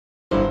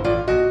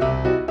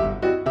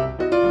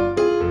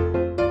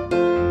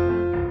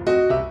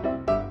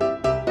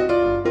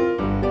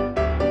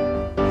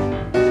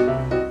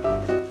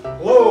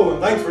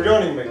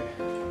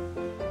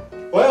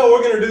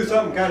to do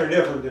something kind of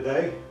different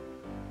today.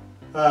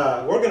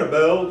 We're going to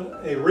build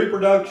a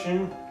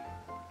reproduction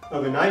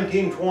of a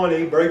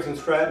 1920 Briggs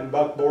Stratton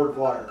Buckboard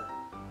flyer.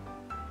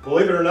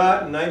 Believe it or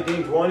not, in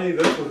 1920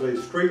 this was a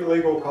street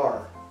legal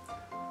car.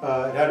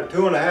 It had a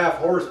 2.5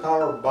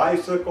 horsepower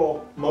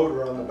bicycle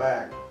motor on the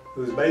back. It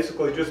was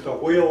basically just a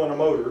wheel and a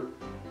motor,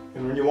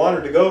 and when you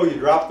wanted to go, you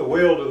dropped the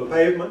wheel to the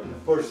pavement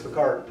and pushed the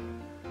cart.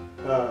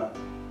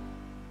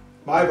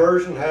 My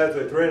version has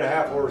a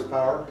 3.5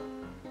 horsepower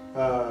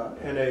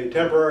and a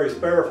temporary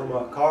spare from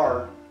a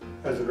car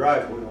as a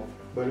drive wheel.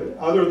 But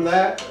other than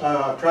that,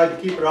 I've tried to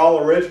keep it all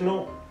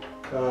original,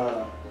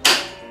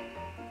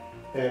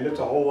 and it's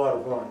a whole lot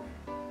of fun.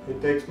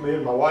 It takes me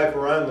and my wife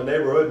around the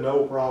neighborhood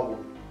no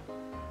problem.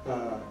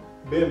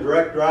 Being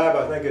direct drive,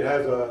 I think it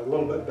has a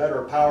little bit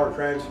better power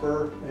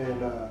transfer,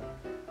 and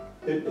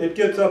it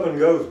gets up and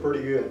goes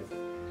pretty good.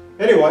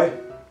 Anyway,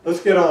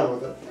 let's get on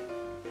with it.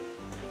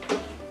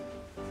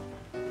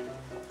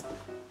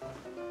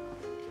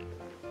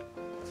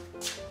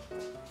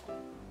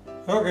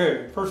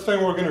 Okay, first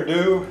thing we're going to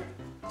do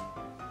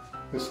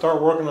is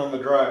start working on the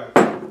drive.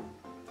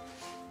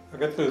 I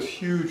got this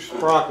huge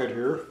sprocket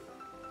here.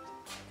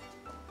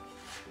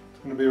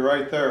 It's going to be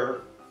right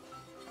there.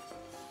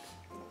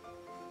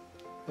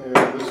 And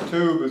this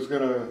tube is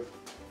going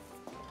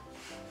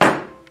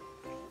to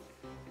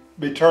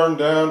be turned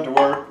down to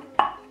where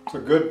it's a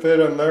good fit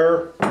in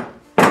there.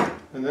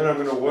 And then I'm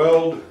going to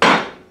weld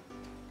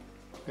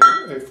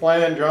a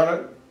flange on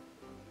it,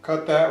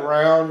 cut that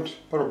round,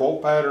 put a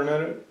bolt pattern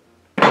in it,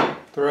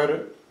 thread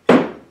it.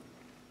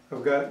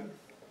 I've got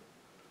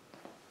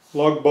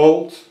lug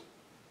bolts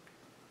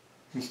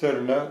instead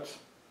of nuts.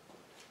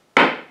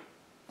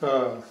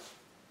 And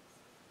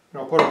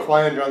I'll put a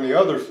flange on the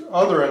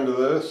other end of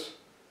this,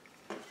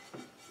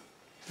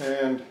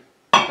 and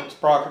that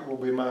sprocket will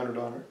be mounted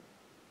on it.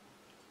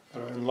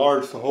 I'll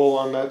enlarge the hole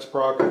on that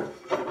sprocket.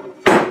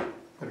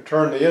 And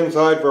turn the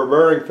inside for a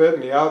bearing fit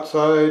and the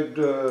outside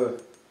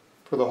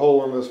for the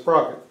hole in the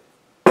sprocket.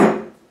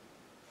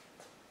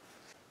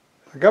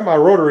 I got my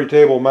rotary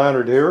table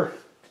mounted here,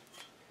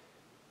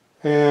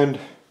 and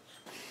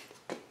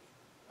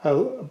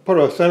I put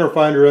a center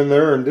finder in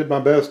there and did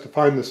my best to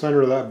find the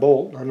center of that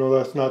bolt. I know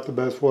that's not the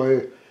best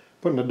way.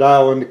 Putting a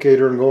dial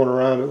indicator and going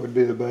around it would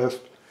be the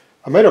best.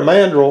 I made a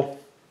mandrel.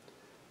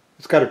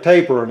 It's got a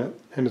taper in it,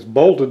 and it's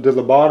bolted to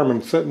the bottom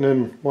and sitting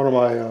in one of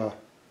my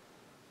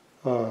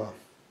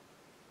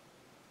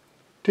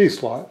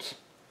T-slots.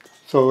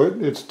 So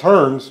it's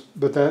turns,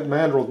 but that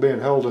mandrel is being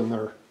held in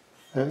there,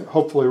 and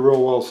hopefully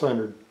real well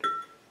centered.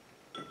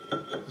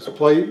 This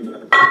plate,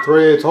 the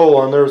 3/8 hole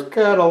on there's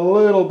got a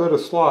little bit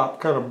of slop,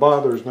 kind of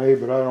bothers me,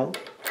 but I don't,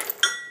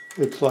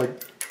 it's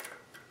like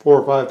 4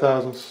 or 5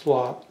 thousandths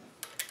slop.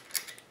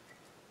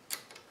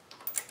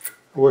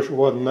 I wish it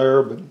wasn't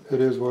there, but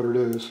it is what it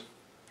is.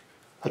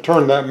 I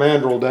turned that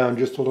mandrel down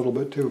just a little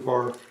bit too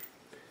far.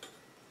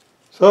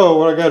 So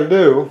what I got to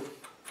do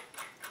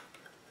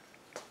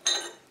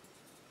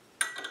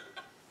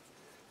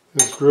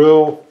is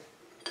drill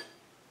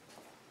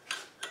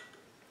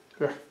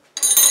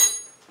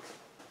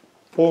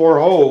 4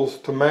 holes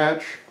to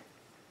match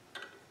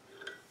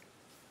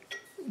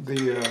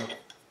the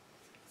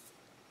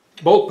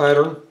bolt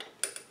pattern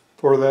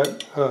for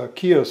that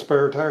Kia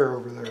spare tire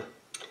over there.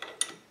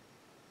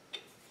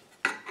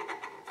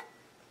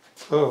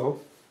 So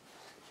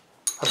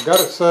I've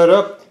got it set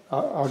up.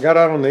 I got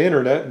out on the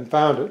internet and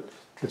found it.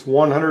 It's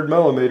 100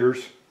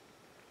 millimeters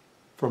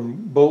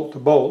from bolt to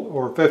bolt,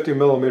 or 50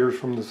 millimeters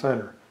from the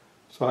center.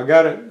 So I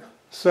got it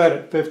set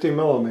at 50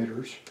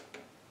 millimeters.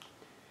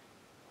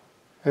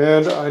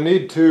 And I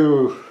need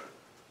to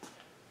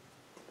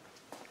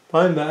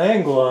find the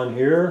angle on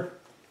here.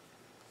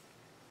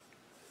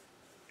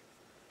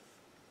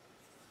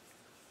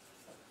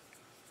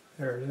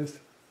 There it is.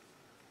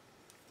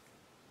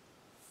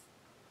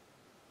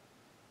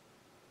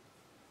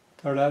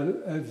 Start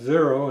at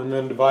 0 and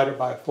then divide it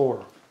by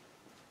 4.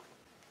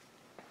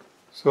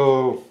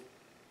 So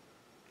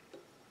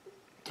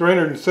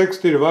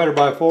 360 divided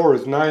by 4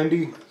 is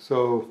 90.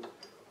 So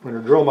I'm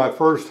going to drill my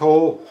first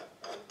hole.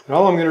 And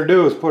all I'm going to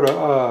do is put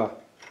a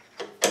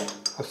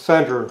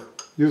center,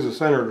 use a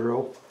center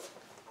drill,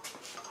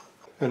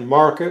 and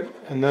mark it,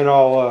 and then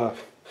I'll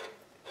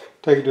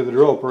take it to the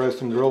drill press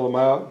and drill them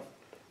out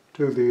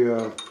to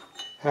the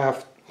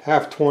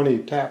half 20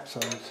 tap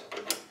size,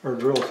 or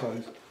drill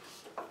size.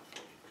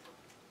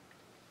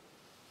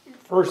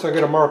 First I got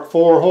to mark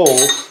 4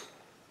 holes,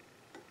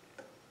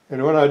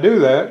 and when I do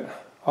that,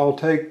 I'll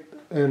take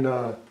and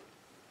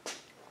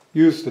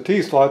use the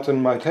T-slots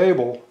in my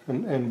table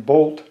and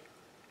bolt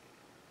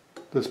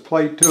this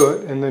plate to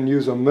it, and then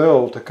use a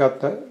mill to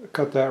cut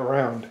that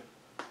round.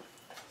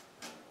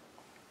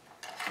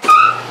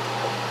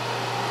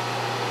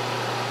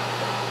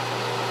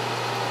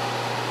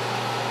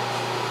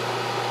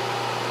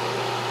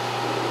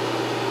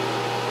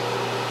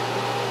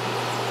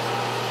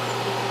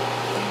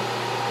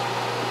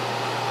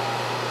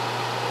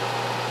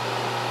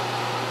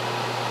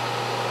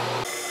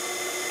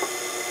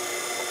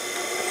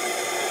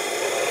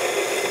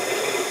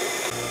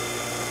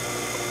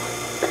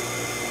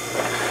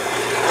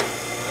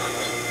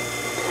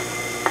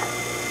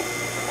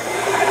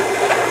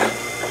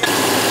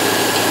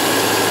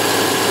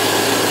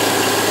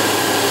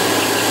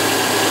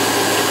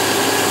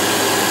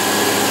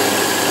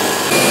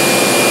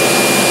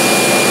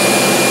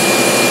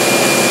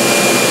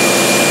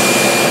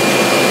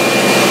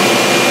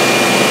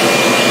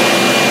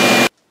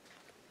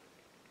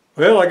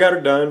 Well, I got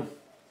it done.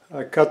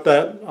 I cut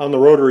that on the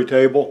rotary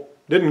table.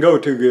 Didn't go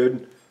too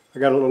good. I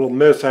got a little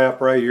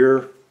mishap right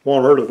here.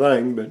 Won't hurt a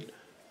thing, but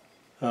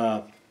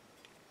I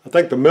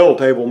think the mill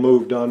table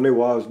moved on me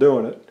while I was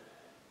doing it.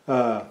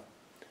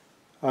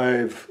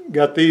 I've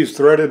got these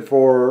threaded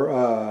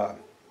for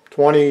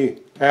 20,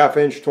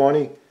 half-inch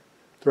 20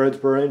 threads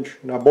per inch.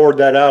 And I bored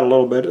that out a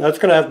little bit. That's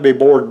going to have to be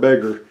bored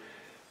bigger.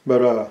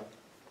 But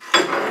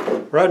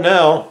right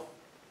now,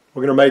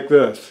 we're going to make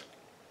this.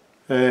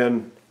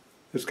 And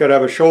it's got to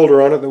have a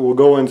shoulder on it that will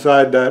go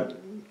inside that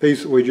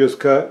piece that we just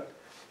cut,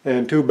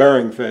 and 2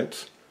 bearing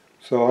fits.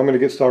 So I'm going to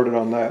get started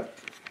on that.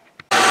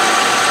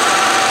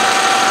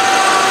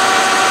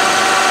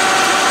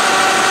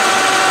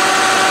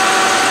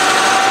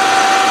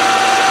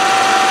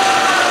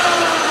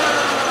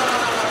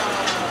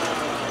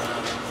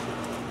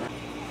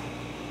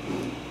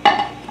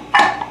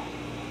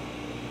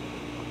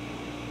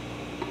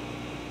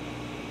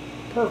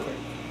 Perfect.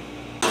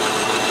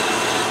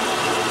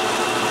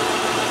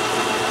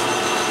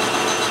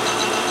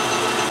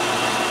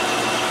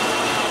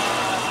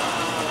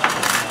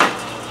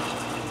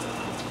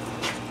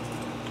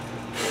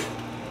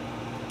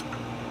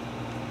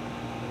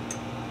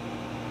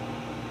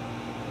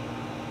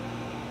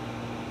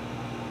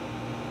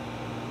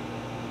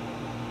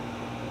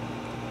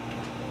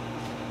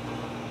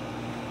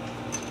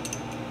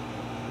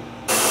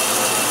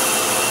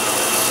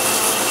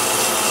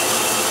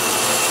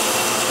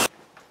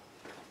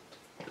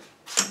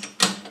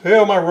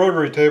 Well, my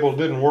rotary table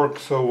didn't work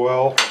so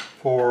well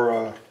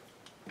for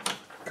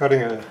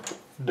cutting a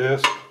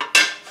disc.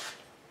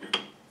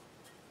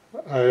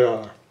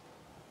 I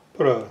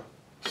put a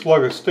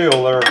slug of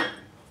steel there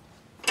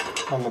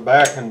on the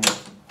back, and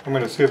I'm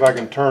going to see if I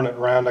can turn it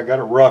around. I got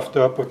it roughed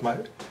up with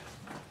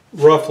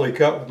roughly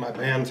cut with my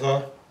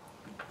bandsaw.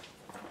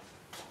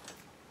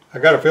 I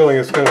got a feeling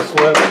it's going to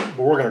slip, but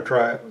we're going to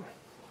try it.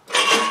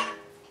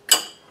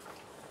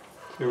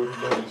 See what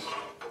it does.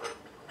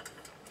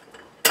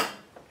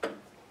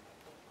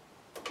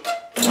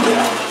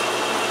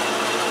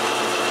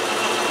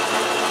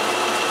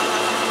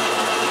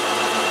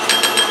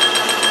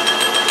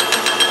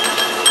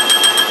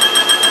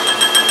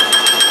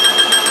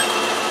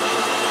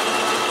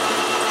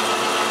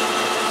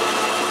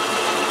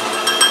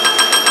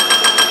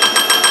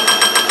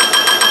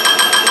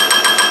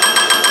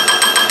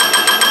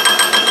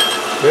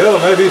 Well, it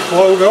may be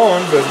slow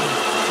going, but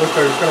looks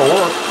like it's going to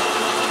work.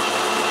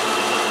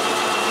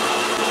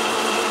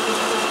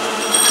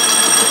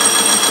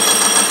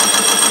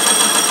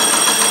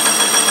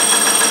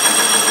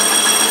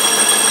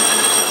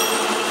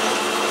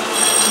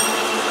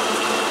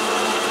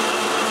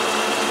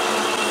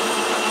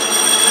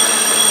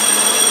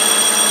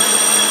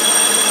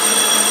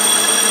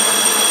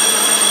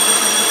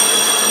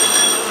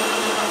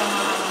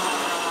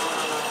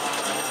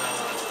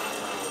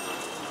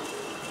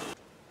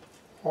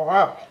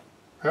 Wow,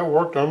 that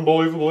worked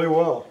unbelievably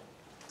well.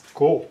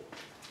 Cool.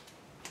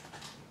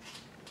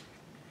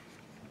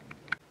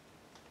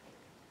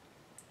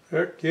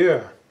 Heck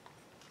yeah,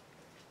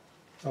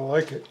 I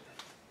like it.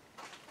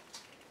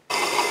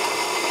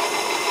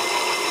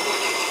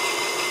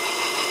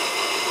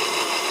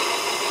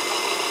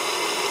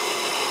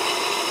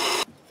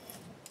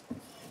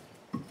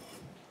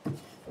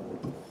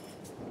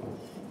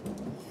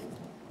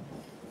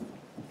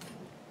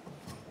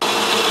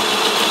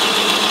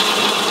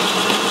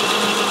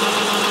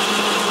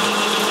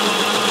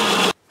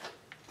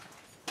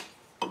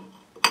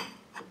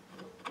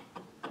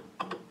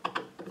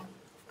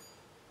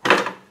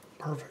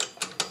 Perfect.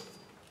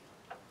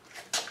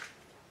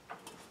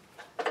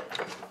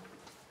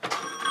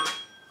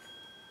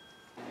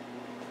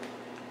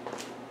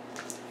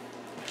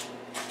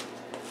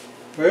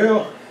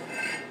 Well,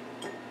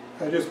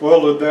 I just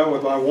welded that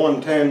with my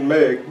 110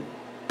 MIG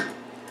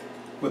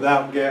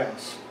without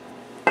gas.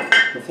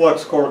 The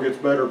flux core gets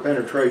better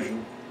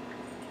penetration.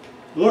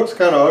 It looks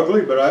kind of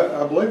ugly, but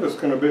I believe it's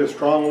going to be a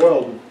strong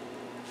weld.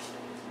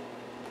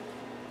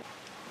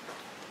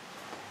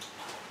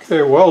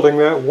 Okay, welding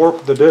that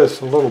warped the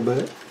disc a little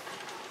bit.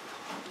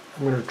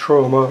 I'm going to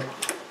throw them up.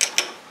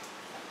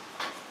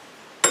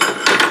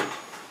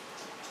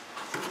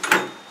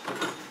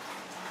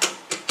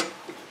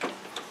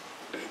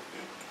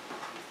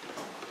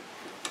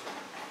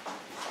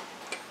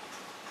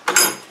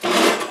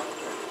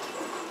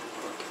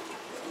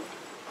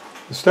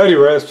 The steady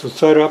rest was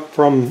set up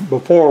from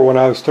before when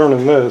I was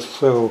turning this,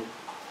 so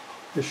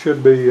it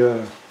should be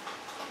in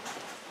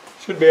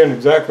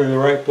exactly the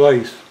right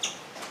place.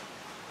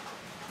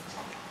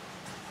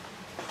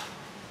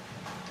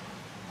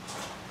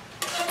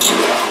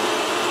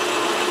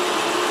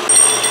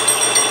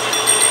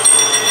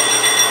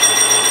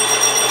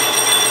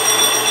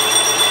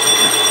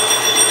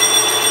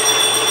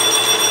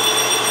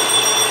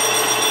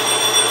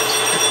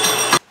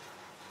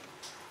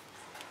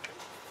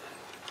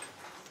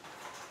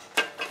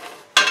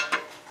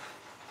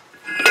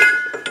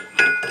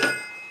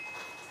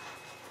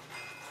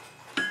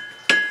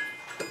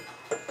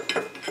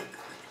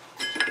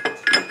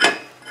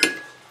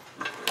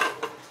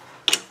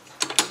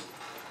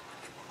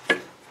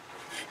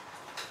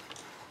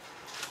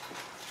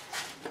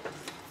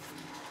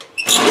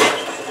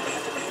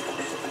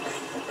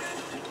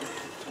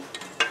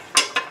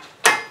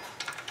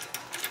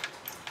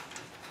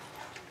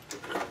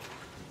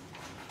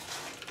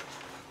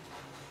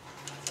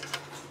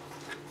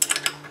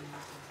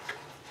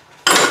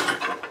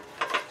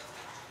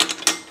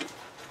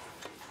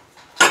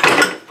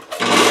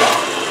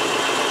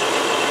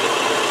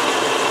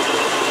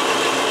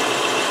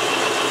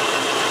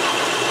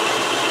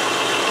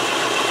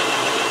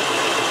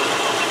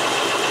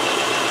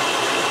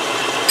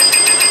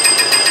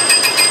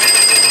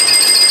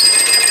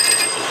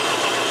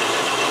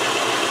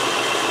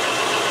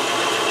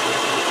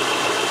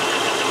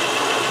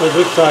 So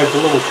this side's a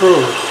little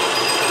truer.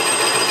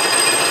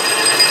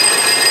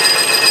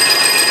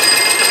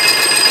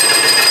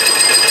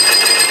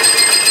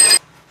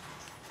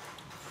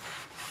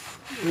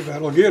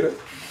 That'll get it.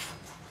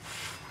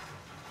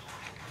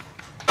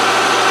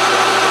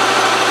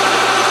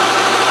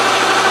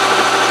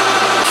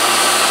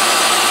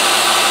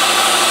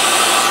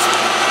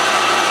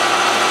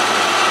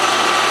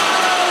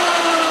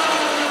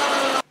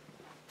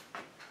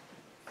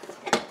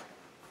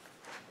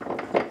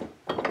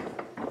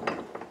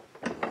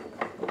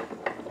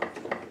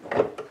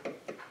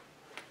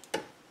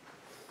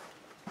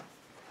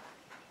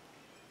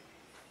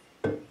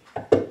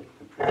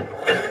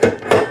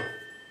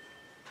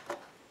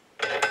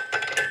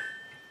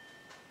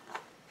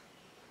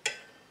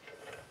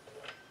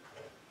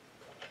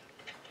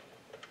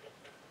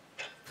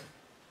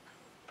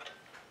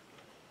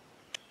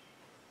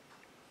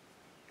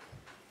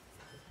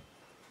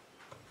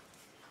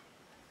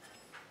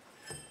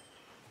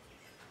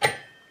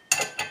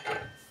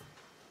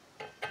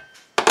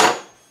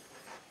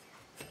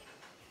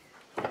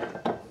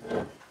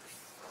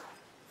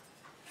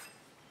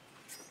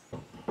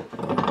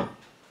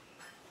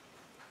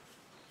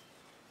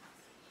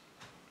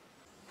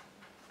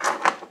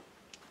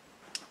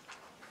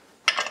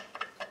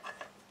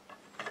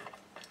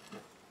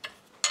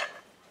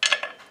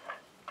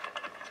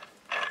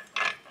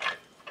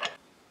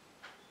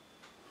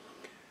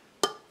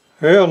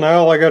 Well,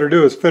 now all I got to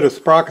do is fit a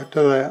sprocket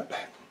to that.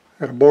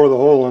 Got to bore the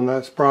hole in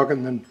that sprocket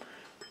and then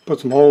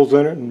put some holes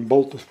in it and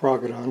bolt the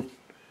sprocket on.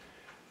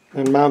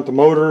 Then mount the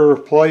motor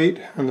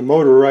plate and the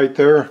motor right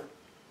there.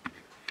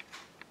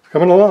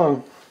 Coming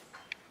along.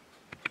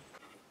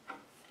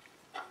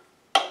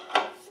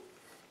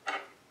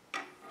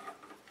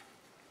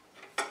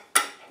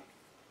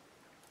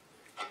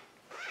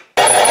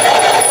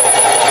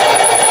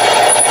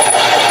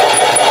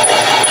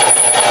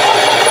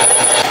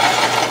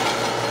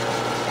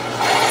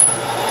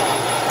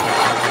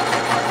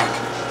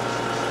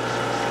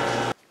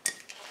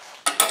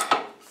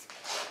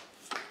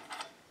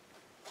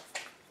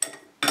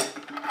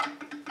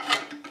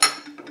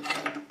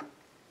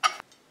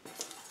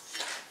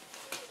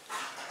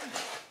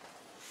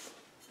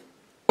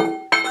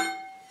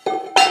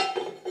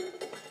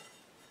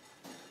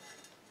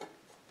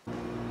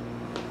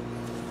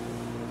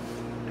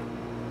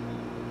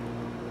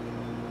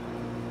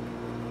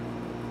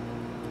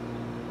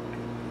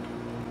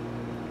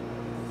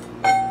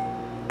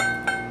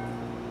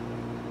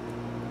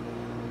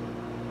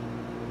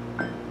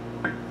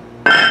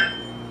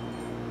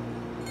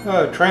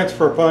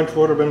 Transfer punch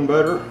would have been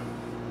better,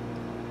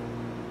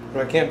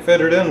 but I can't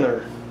fit it in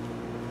there.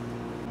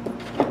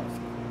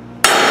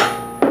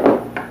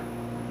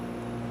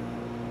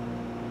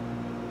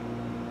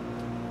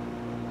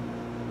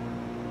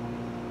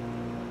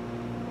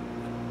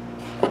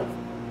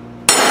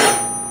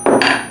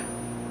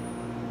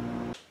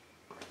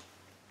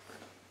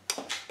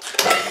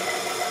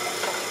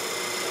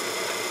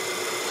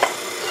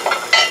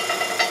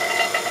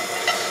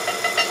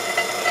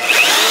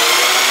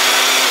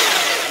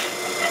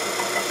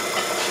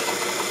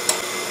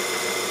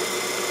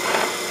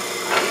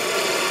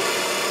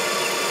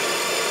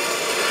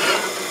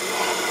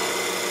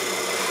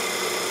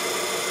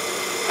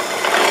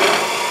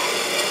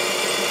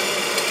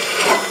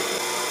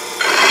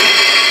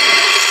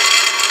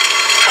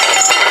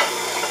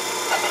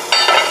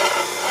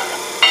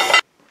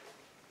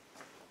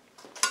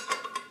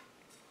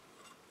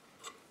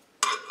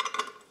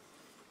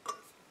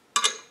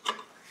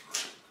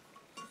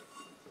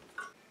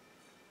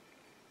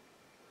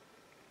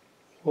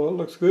 Well, it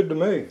looks good to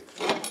me.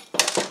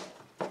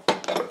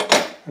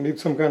 I need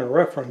some kind of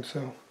reference,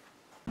 so.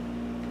 I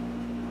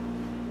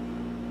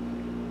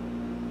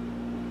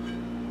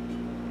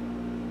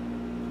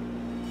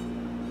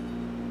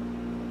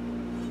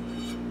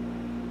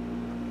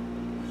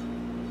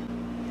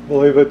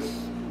believe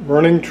it's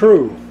running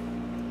true.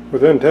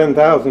 Within 10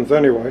 thousandths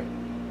anyway.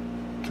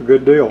 It's a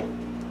good deal.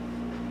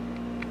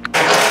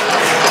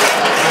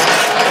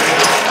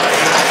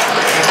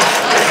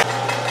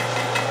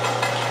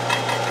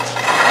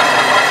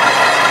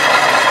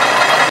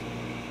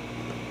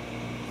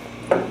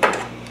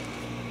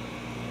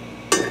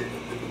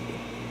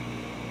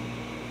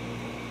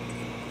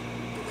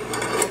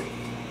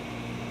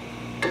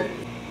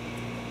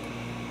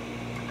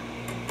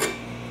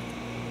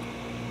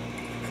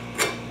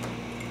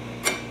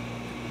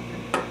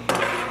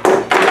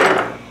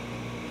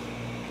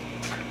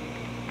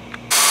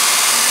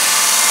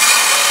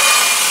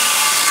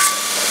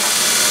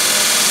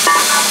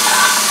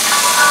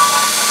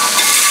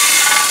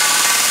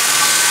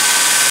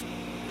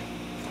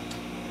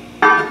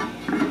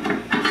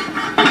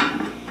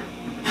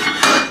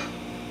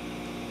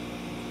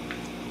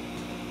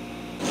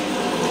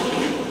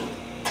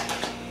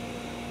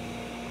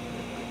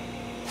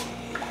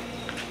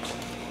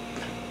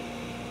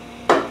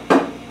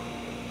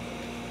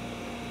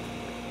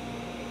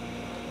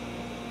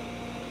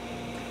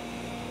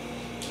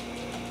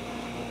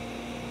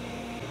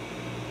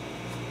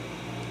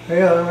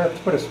 Yeah, I'm going to have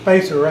to put a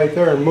spacer right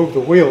there and move the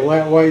wheel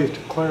that way to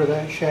clear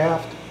that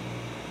shaft.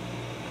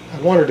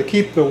 I wanted to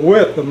keep the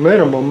width the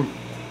minimum,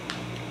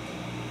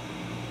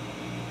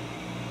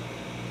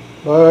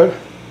 but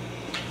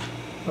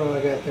what do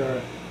I got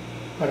there?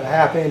 About a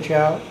 ½ inch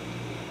out.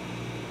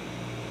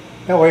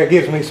 That way it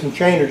gives me some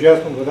chain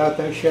adjustment without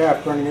that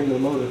shaft running into the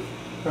motor,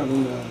 I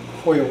mean the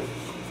wheel.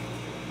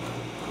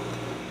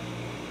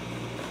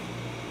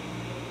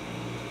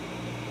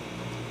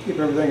 Keep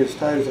everything as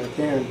tight as I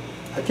can.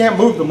 I can't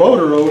move the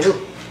motor over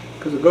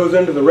because it goes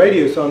into the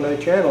radius on that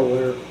channel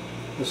there,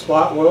 the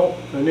slot will.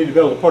 I need to be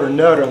able to put a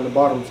nut on the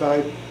bottom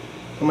side.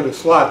 I'm going to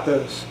slot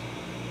this.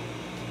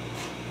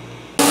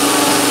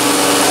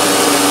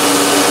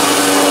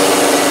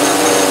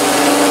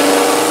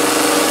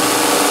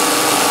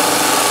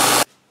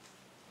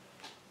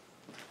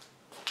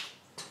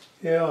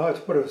 Yeah, I'll have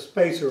to put a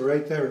spacer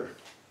right there.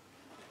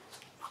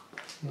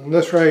 And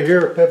this right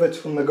here pivots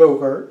from the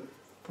go-kart,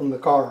 from the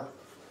car.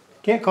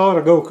 Can't call it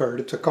a go-kart,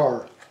 it's a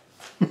car.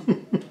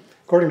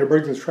 According to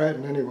Briggs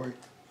Stratton anyway.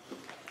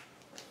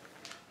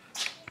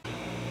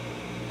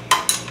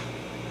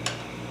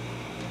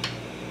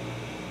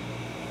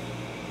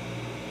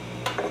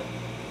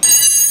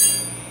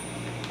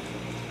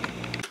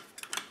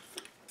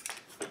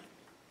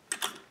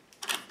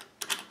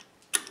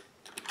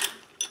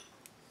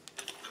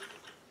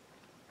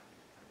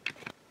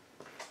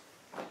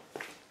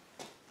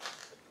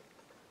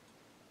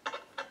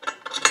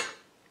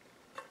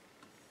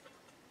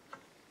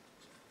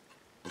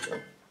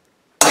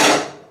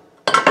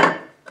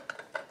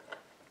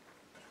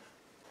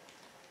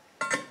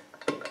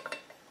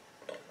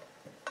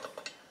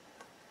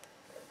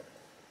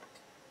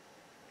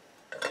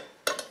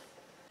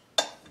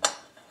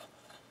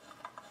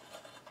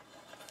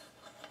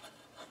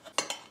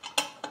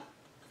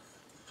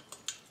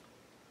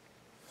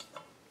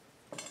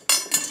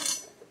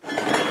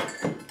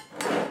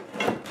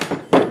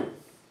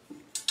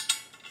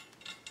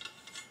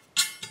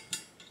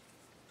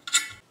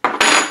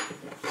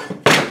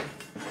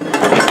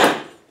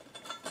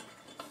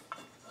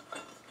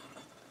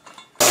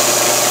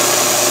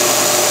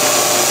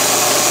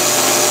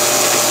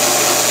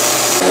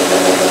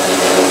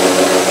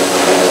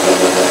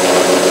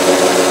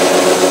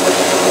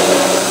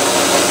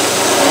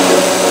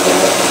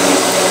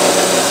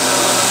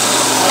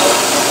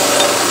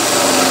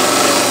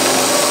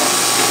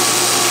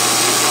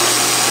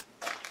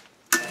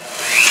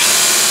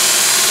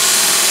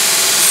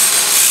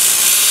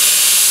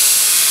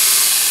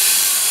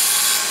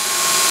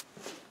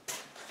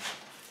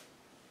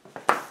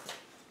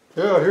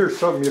 Yeah, here's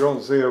something you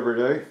don't see every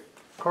day.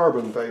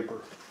 Carbon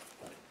paper.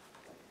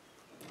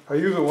 I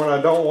use it when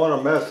I don't want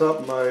to mess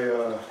up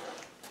my,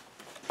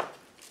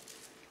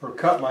 or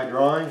cut my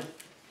drawing. I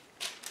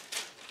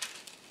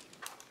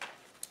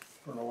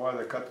don't know why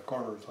they cut the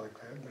corners like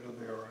that, but it'll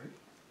be alright.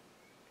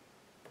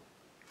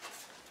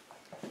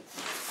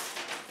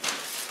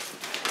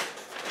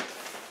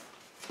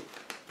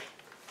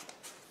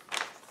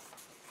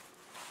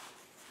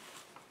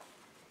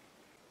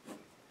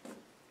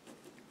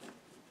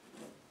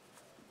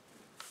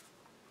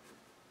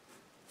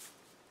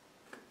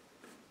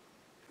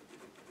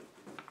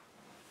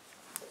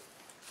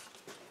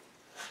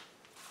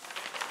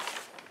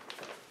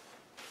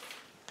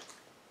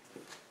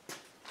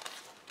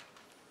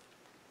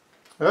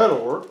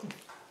 That'll work.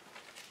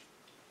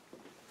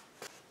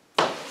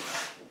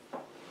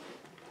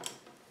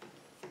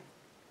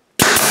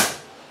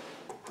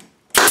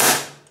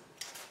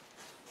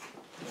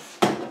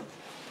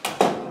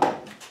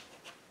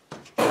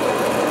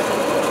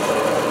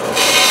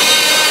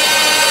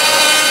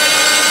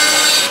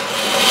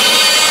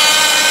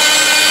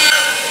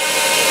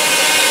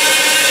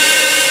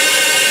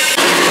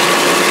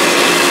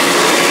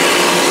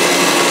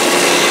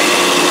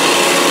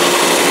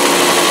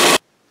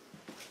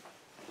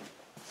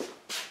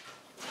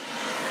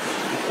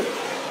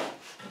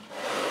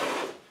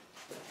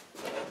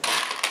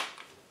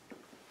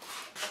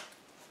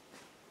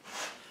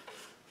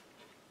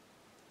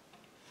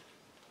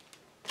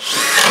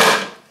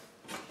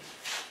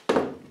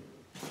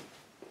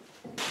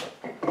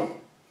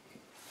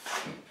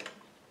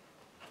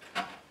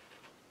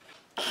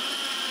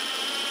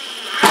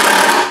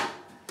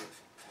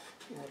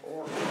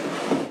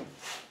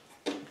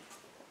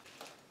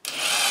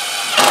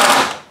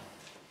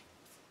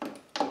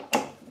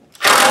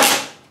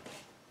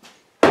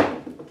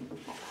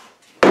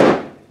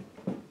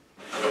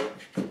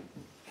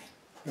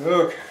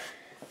 Okay,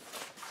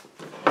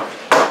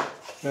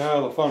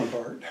 now the fun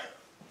part.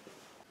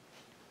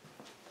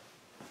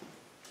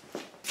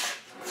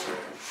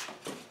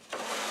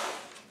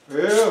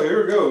 Well,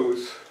 here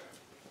goes.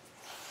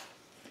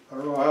 I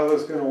don't know how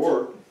this is going to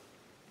work.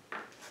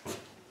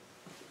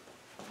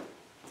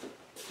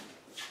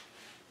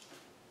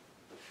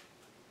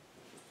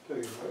 Tell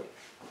you what.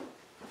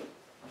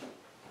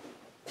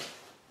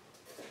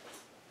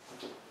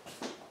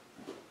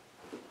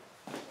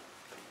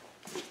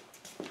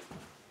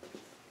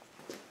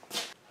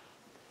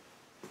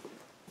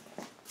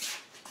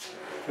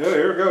 Yeah,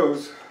 here it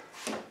goes.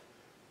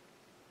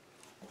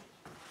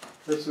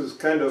 This is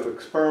kind of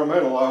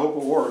experimental. I hope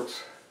it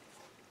works.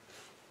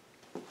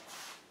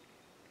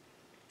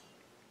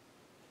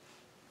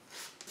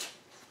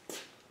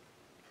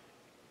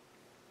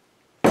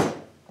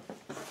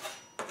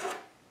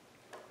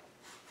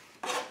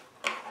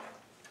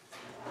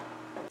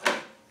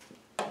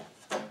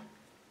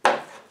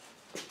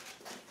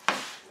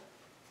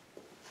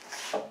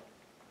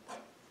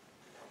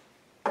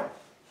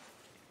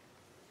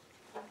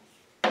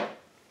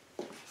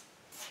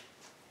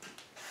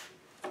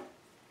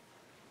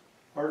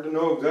 Hard to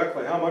know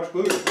exactly how much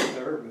glue to put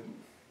there,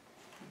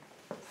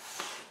 but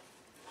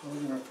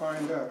we're going to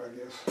find out, I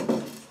guess.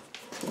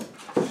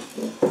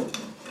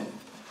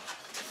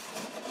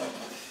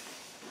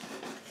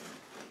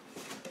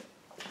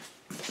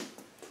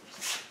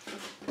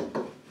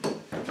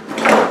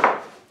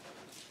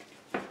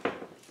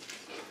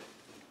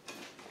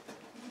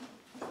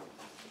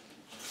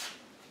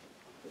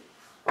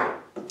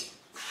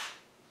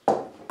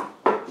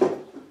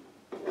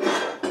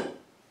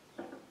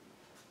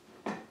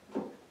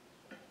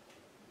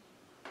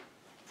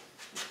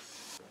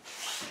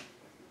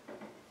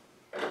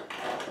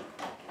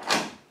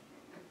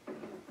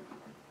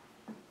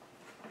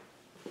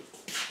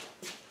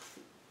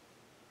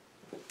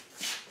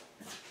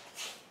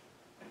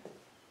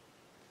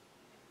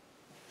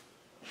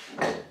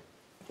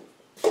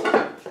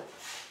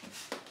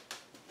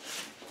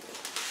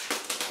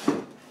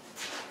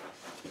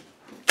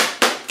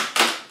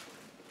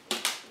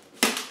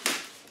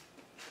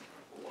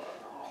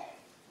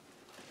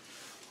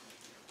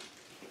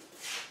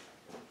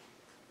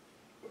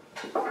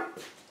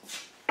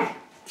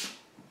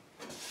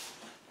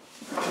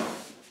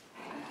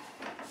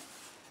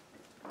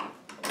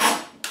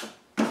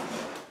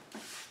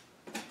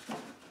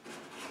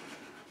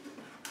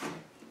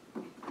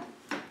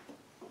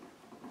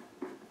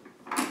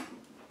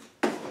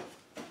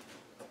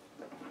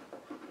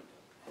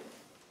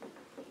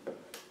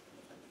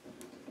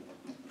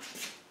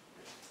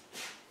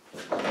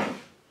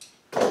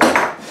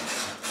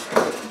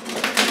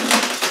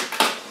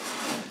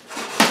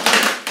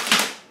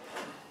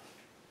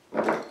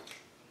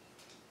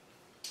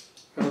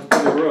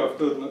 Rough,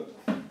 doesn't it?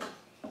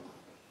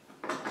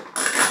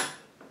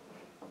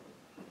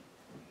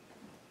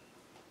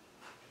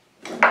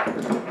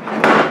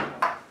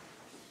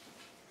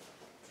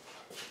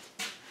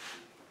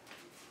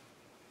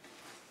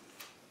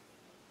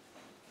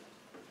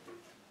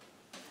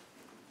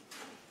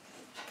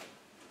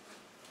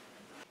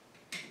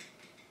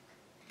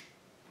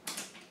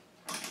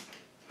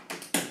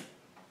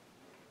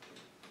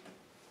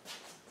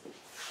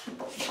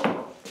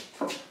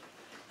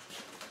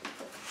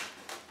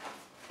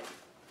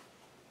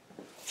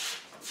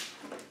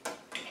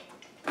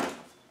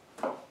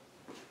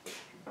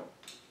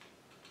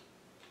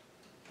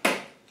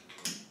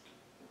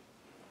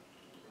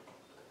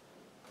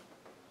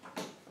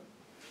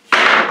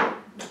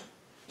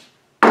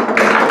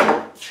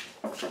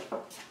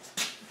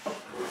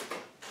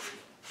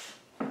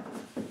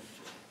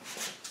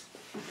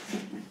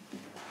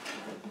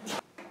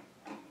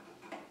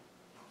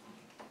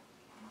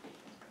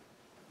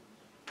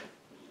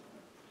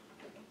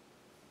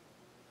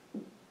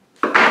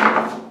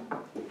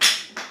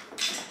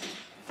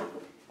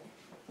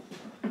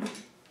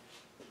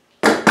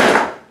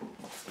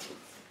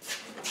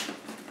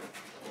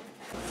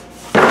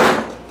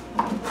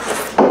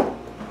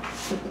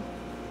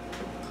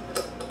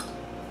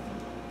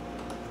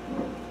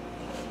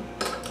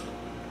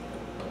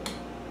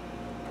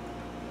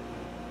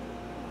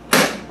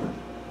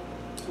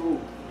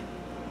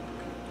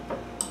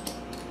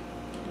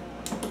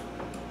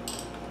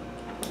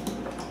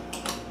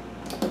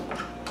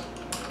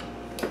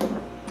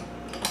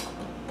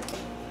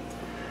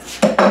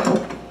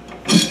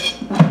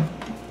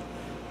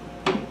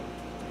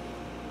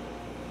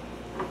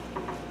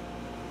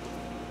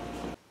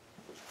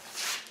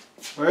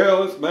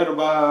 Well, it's been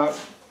about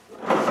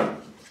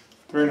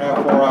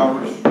 3.5, 4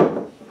 hours.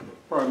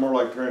 Probably more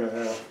like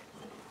 3.5.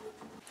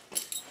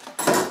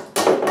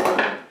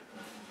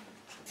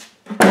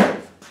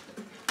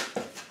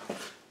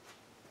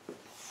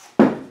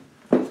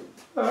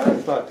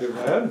 That's not too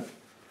bad.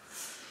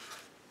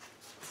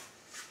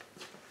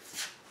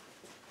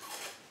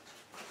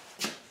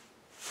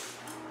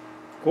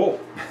 Cool.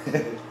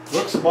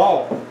 Looks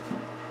small.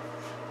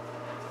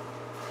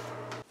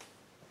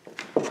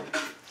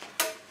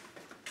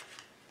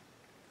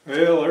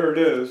 Well, there it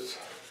is.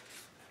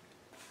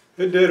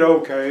 It did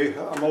okay.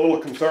 I'm a little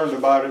concerned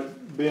about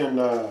it being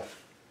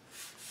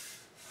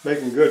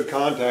making good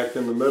contact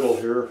in the middle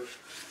here.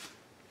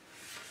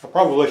 I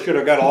probably should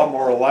have got a lot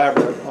more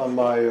elaborate on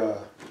my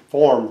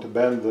form to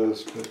bend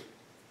this, but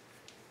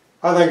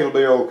I think it'll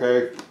be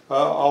okay.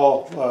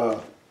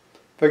 I'll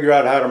figure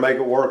out how to make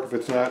it work if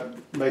it's not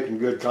making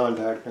good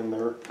contact in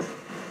there.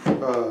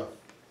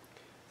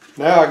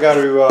 Now I got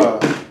to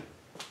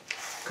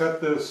cut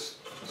this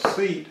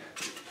seat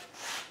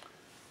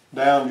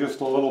down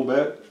just a little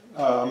bit.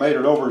 I made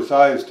it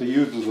oversized to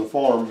use as a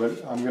form,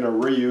 but I'm going to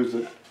reuse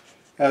it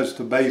as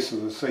the base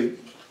of the seat.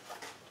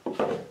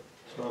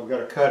 So I've got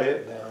to cut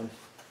it down.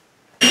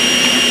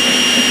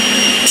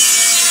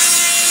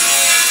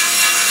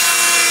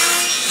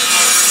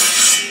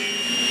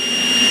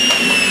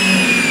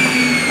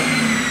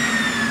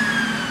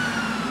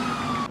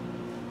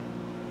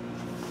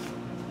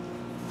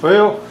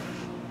 Well,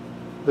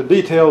 the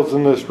details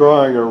in this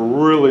drawing are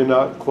really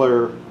not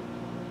clear.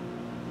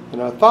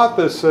 And I thought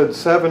this said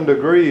 7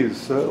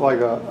 degrees, like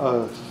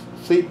a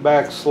seat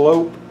back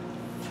slope.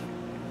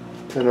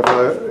 And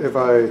if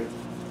I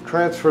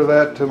transfer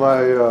that to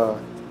my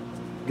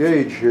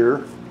gauge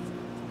here,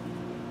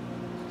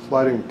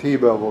 sliding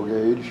T-bevel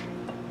gauge,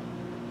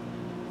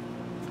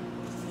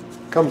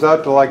 comes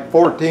out to like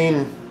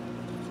 14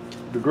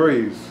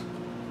 degrees.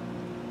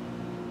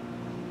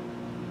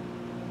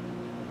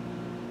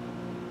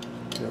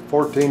 Yeah,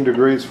 14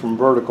 degrees from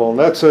vertical, and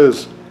that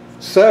says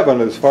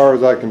 7 as far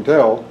as I can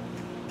tell.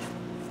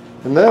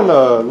 And then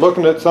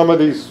looking at some of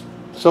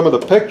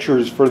the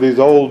pictures for these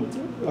old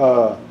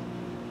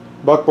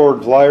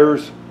buckboard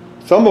flyers,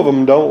 some of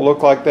them don't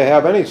look like they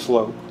have any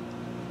slope.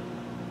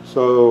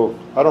 So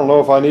I don't know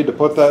if I need to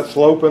put that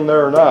slope in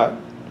there or not.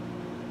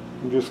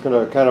 I'm just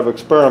going to kind of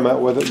experiment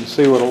with it and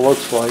see what it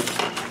looks like.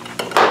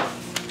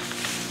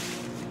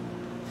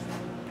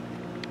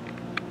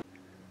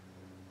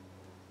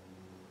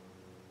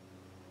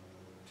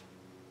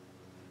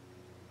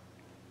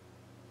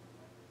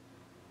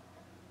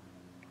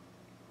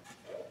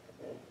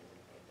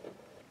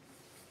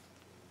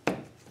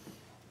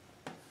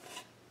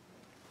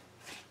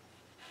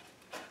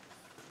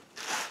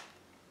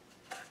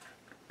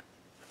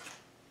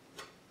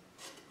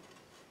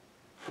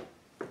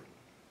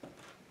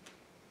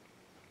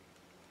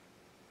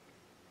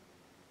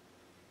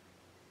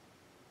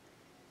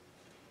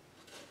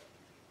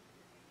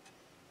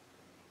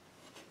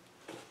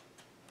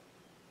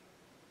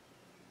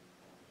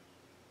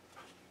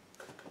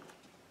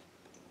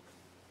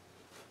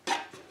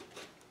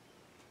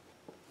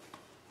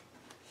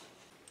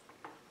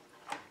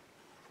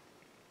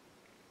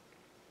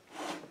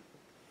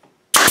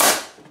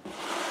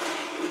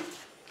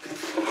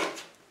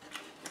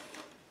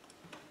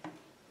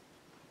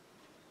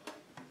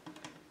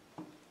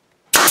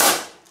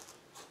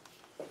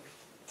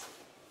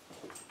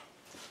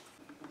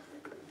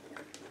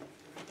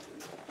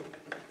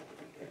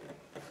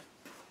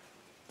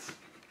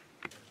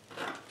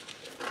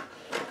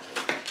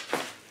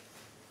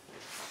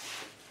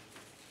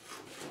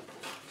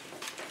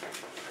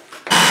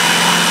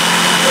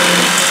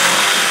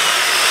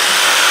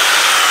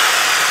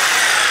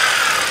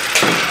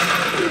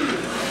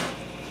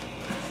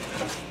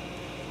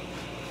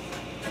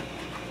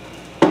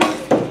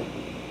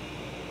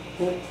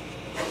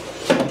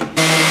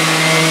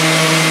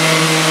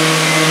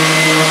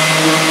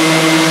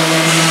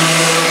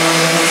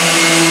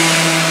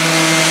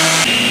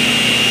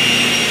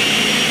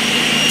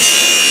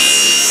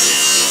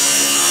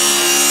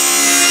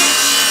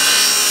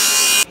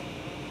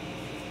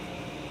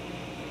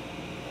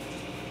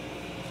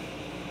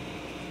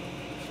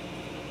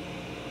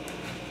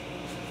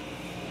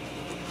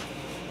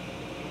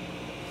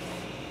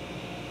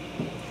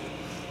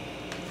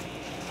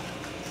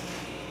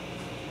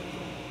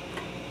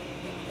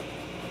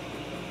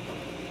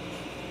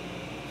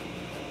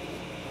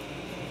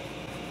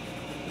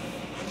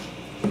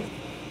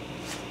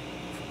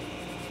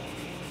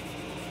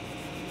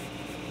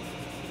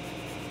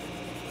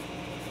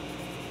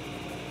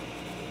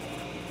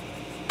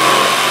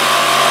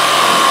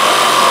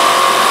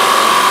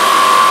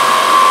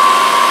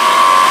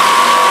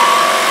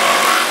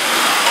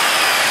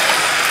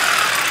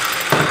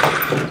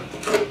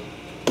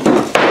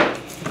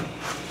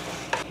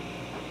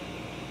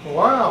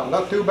 Wow,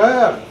 not too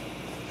bad.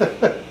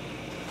 I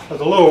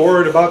was a little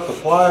worried about the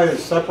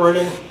plies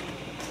separating,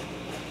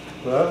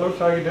 but that looks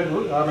like it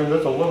did. I mean,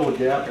 there's a little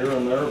gap here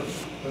and there, but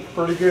that's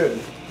pretty good.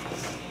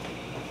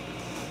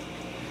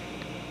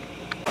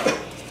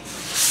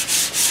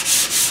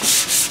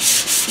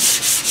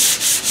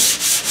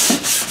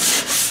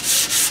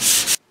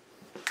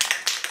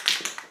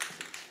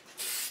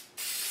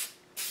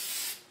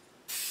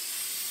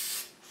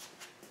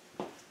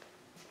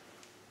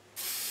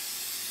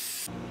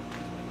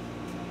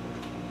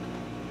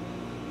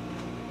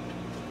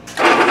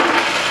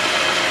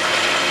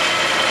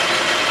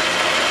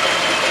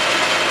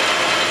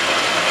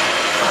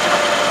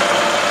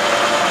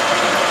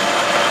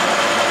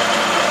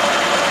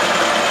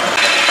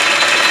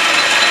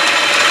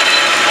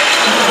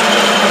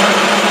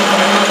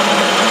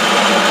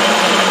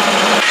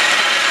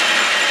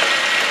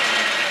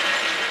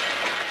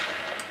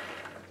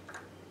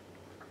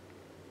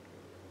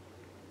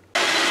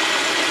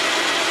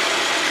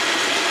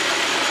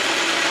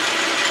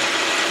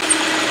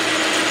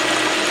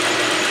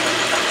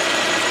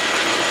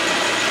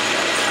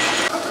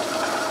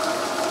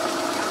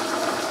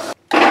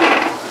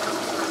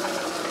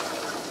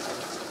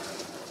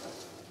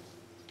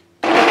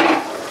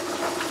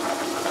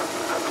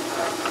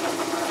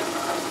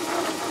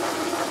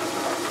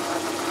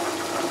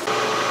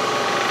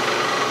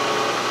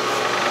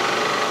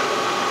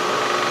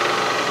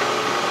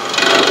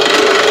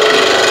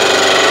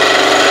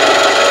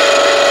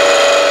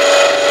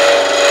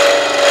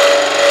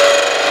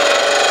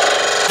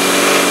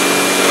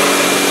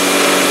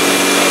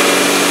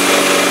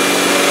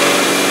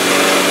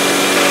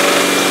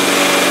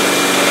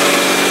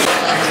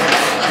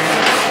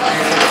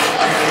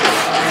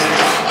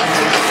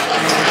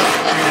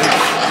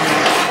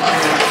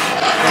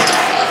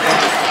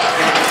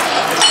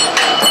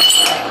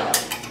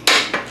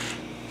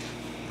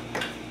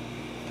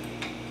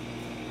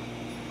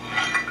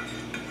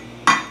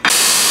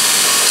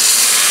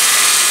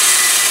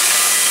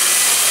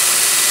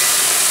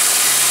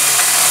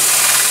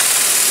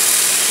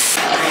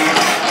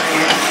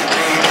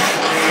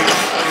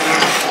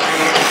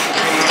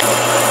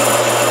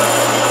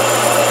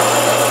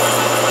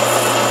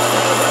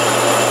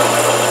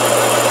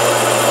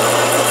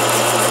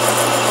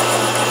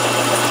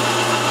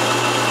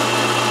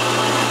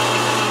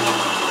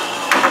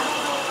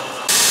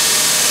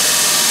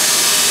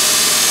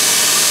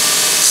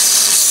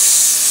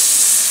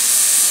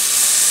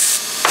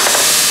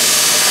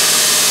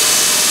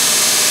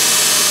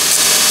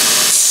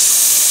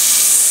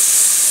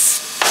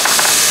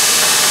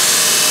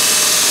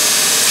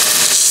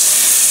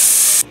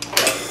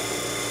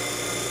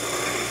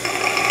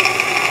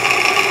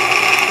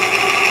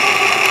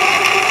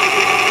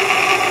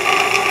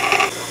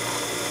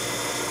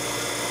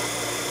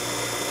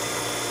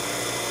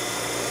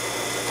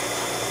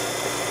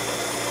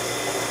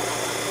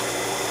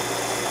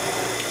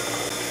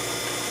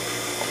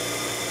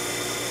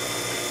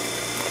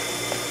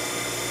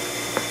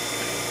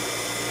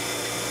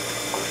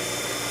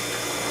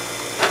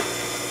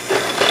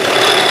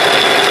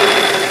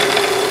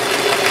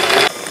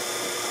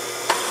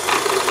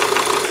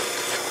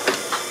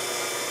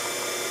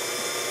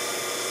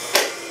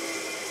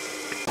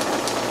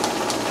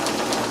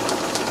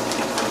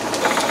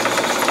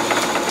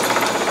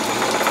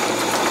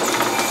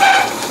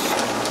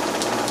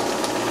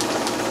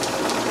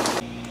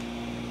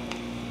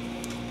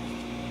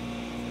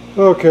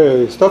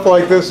 Okay, stuff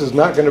like this is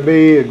not going to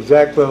be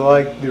exactly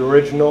like the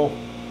original.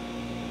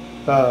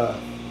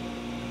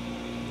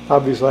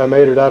 Obviously I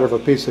made it out of a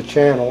piece of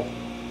channel.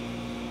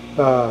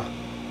 But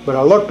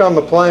I looked on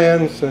the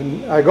plans,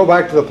 and I go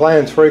back to the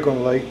plans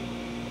frequently,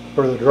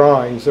 or the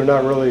drawings. They're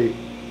not really,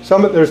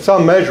 there's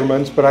some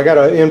measurements, but I got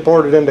to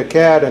import it into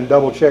CAD and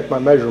double check my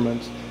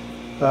measurements,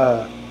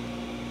 or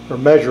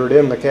measure it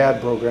in the CAD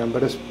program.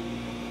 But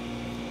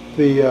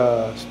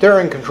the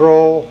steering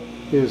control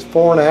is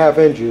 4.5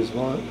 inches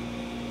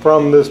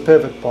from this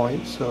pivot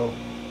point, so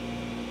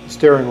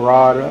steering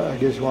rod, I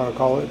guess you want to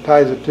call it,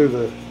 ties it to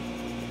the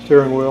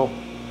steering wheel.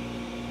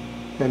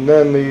 And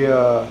then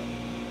the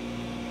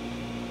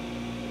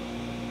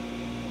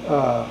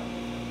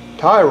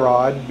tie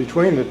rod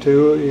between the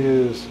two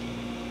is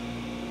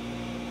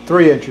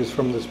 3 inches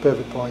from this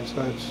pivot point, so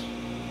that's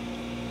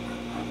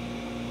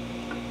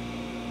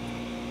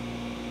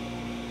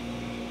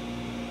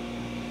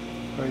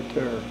right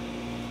there.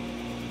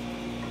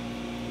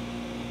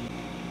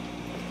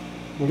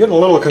 I'm getting a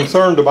little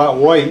concerned about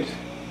weight,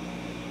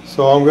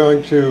 so I'm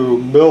going to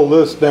mill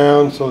this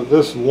down so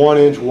this is 1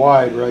 inch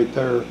wide right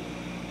there.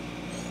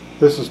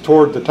 This is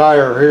toward the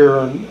tire here,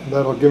 and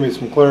that'll give me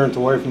some clearance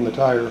away from the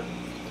tire.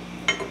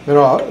 You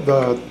know,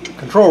 the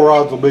control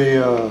rods will be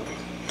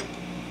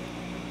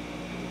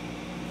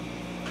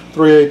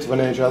 3/8 of an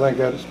inch. I think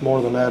that's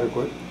more than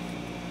adequate.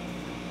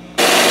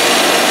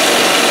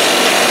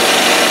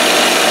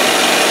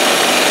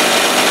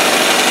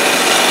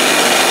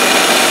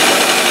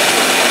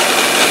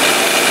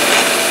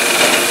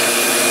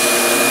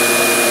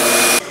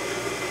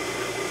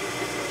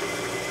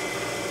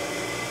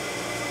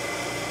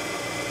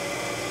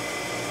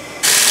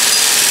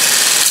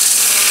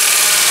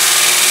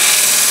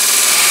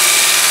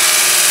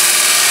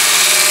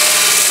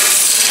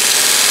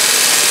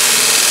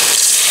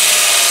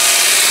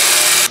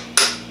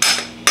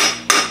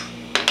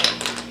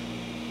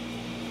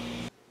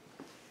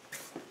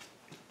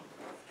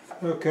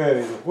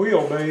 Okay, the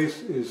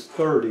wheelbase is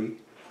 30,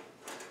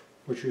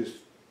 which is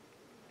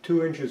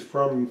 2 inches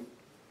from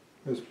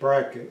this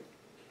bracket.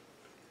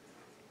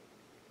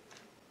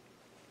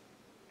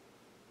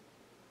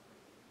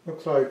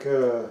 Looks like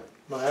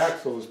my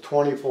axle is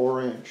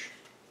 24 inch.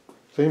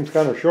 Seems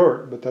kind of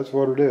short, but that's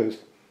what it is.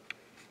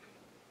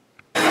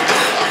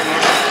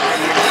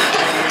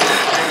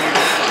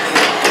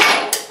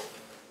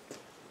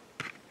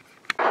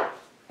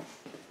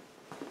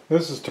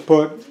 This is to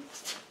put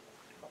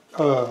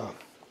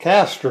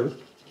caster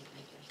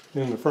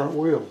in the front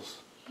wheels.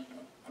 I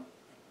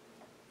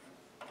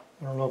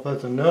don't know if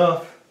that's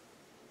enough.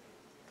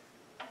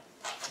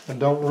 I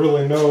don't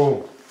really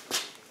know.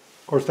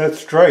 Of course, that's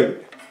straight,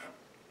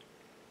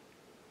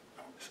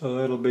 so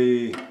it'll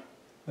be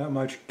that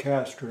much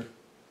caster.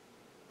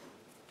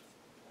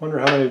 Wonder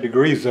how many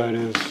degrees that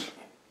is.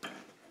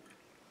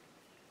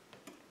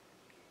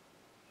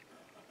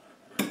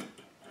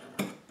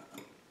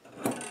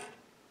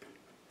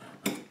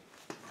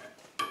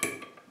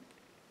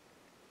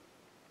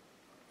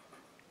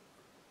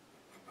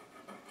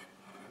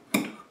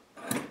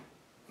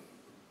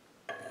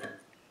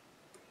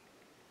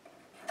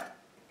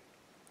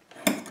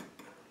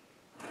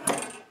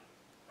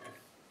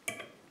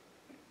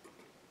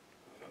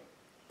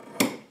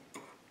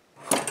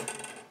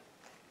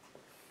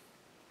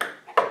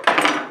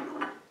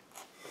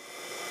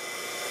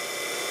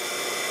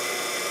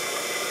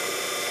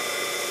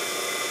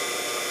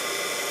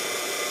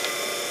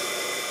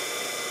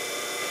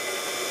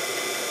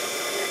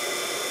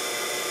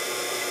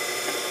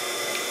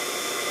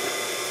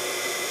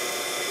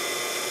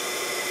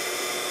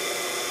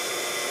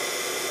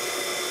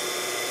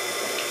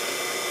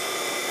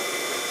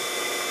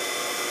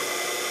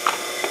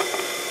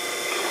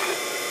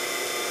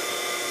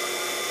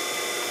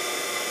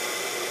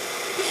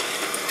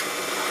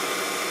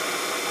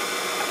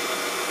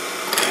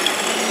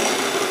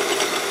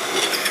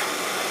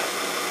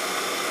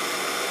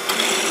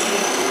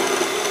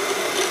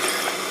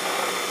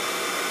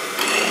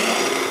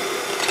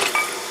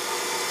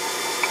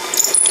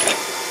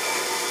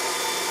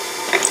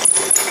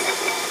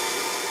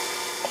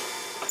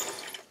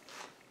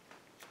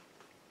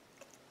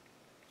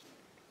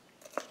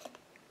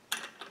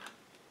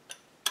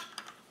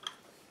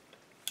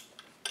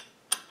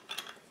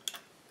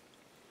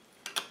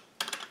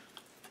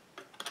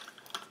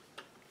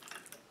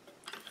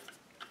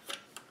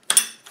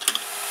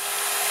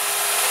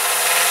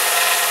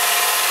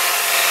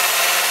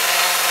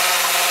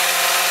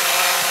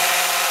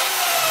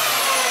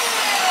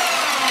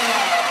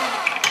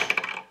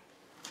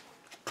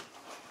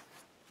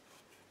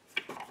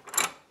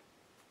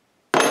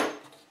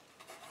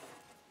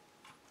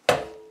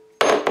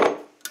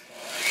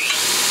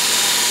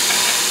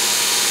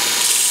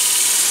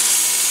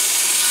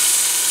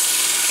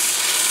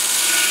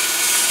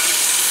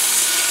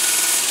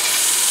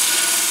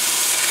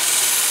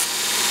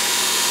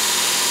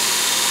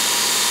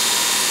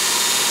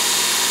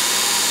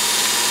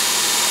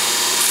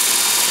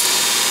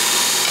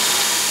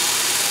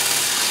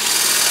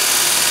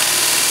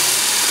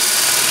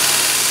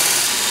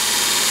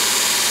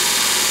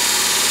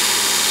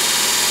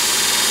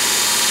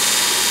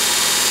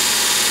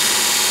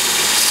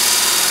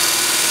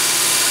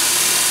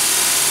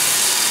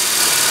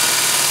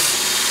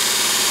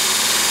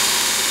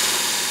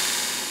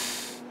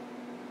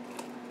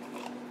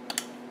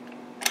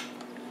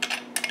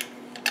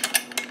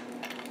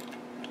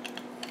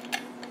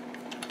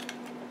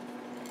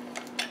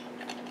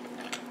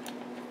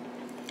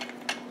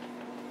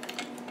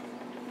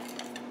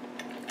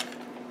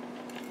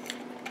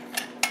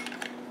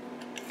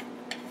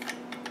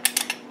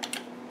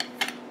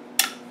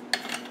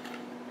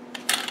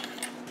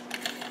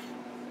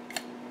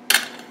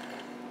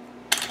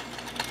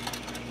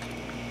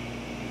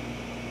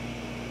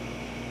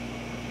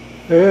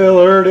 Well,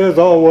 there it is,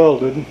 all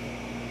welded.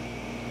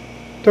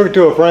 Took it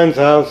to a friend's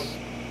house.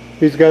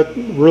 He's got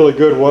a really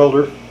good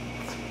welder.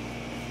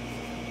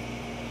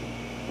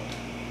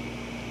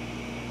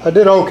 I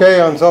did okay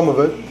on some of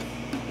it.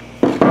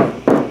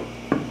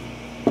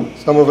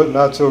 Some of it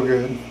not so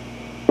good.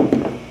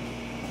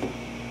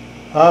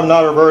 I'm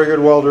not a very good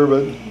welder,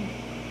 but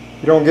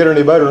you don't get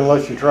any better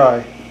unless you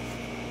try.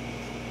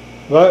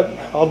 But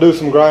I'll do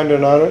some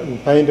grinding on it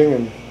and painting,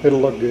 and it'll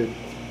look good.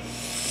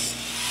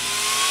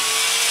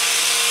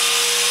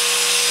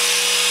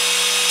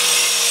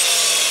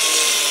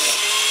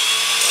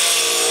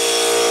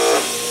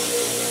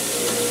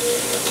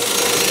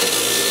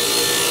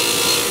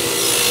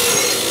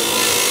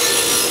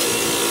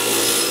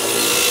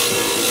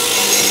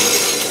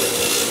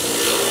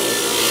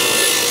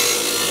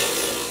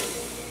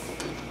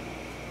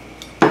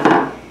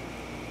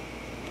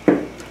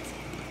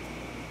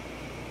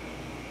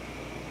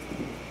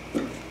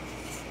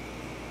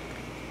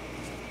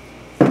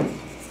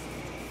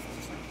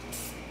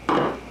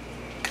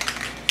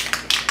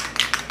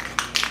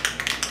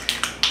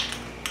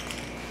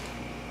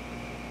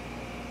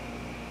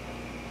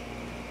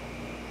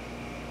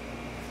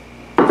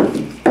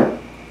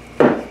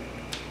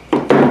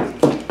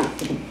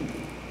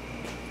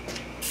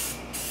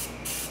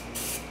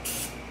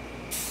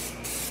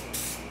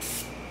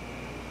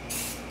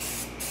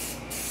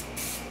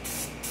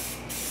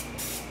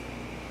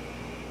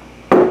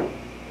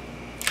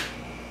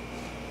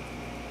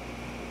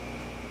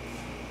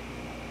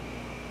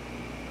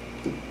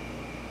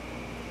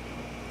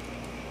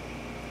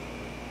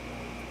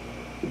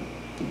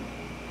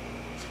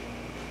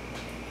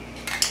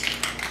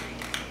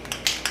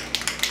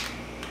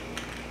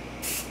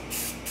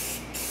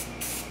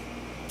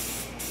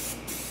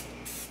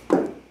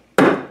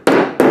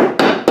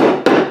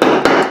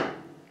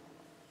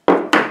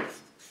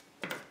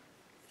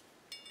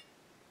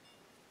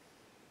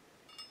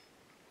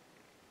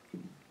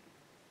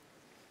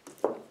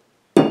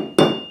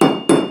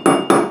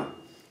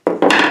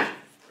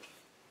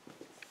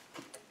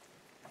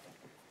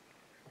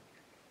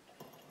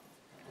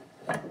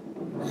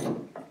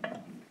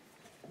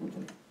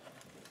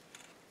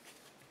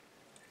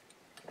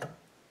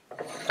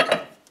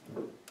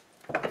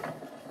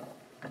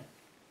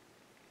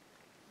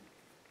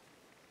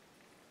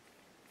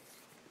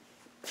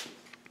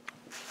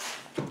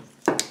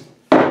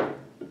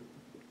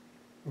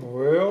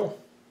 Well,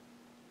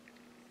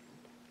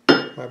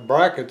 my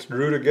brackets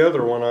drew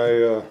together when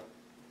I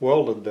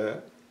welded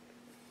that.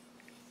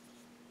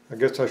 I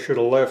guess I should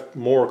have left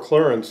more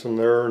clearance in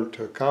there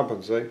to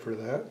compensate for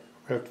that.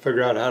 I have to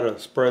figure out how to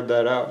spread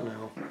that out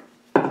now.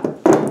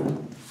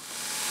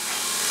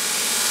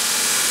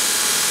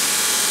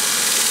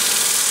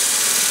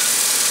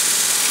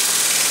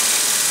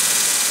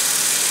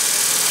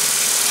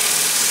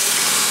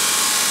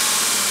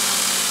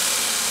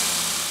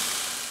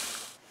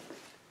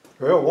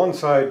 Well, one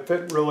side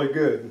fit really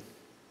good.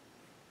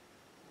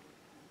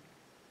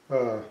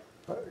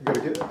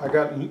 I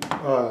got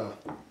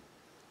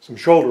some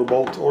shoulder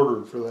bolts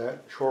ordered for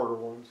that, shorter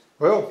ones.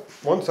 Well,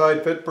 one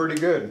side fit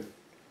pretty good.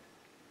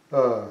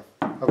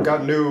 I've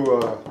got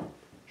new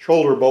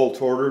shoulder bolts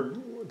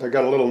ordered. They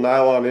got a little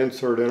nylon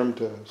insert in them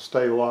to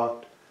stay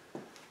locked.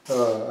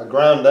 I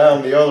ground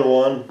down the other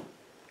one.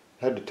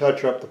 Had to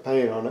touch up the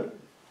paint on it.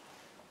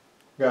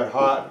 Got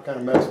hot, kind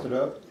of messed it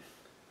up.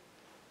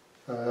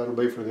 That'll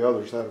be for the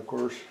other side, of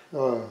course.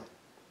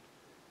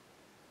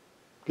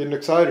 Getting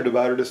excited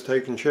about it. It's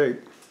taking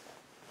shape.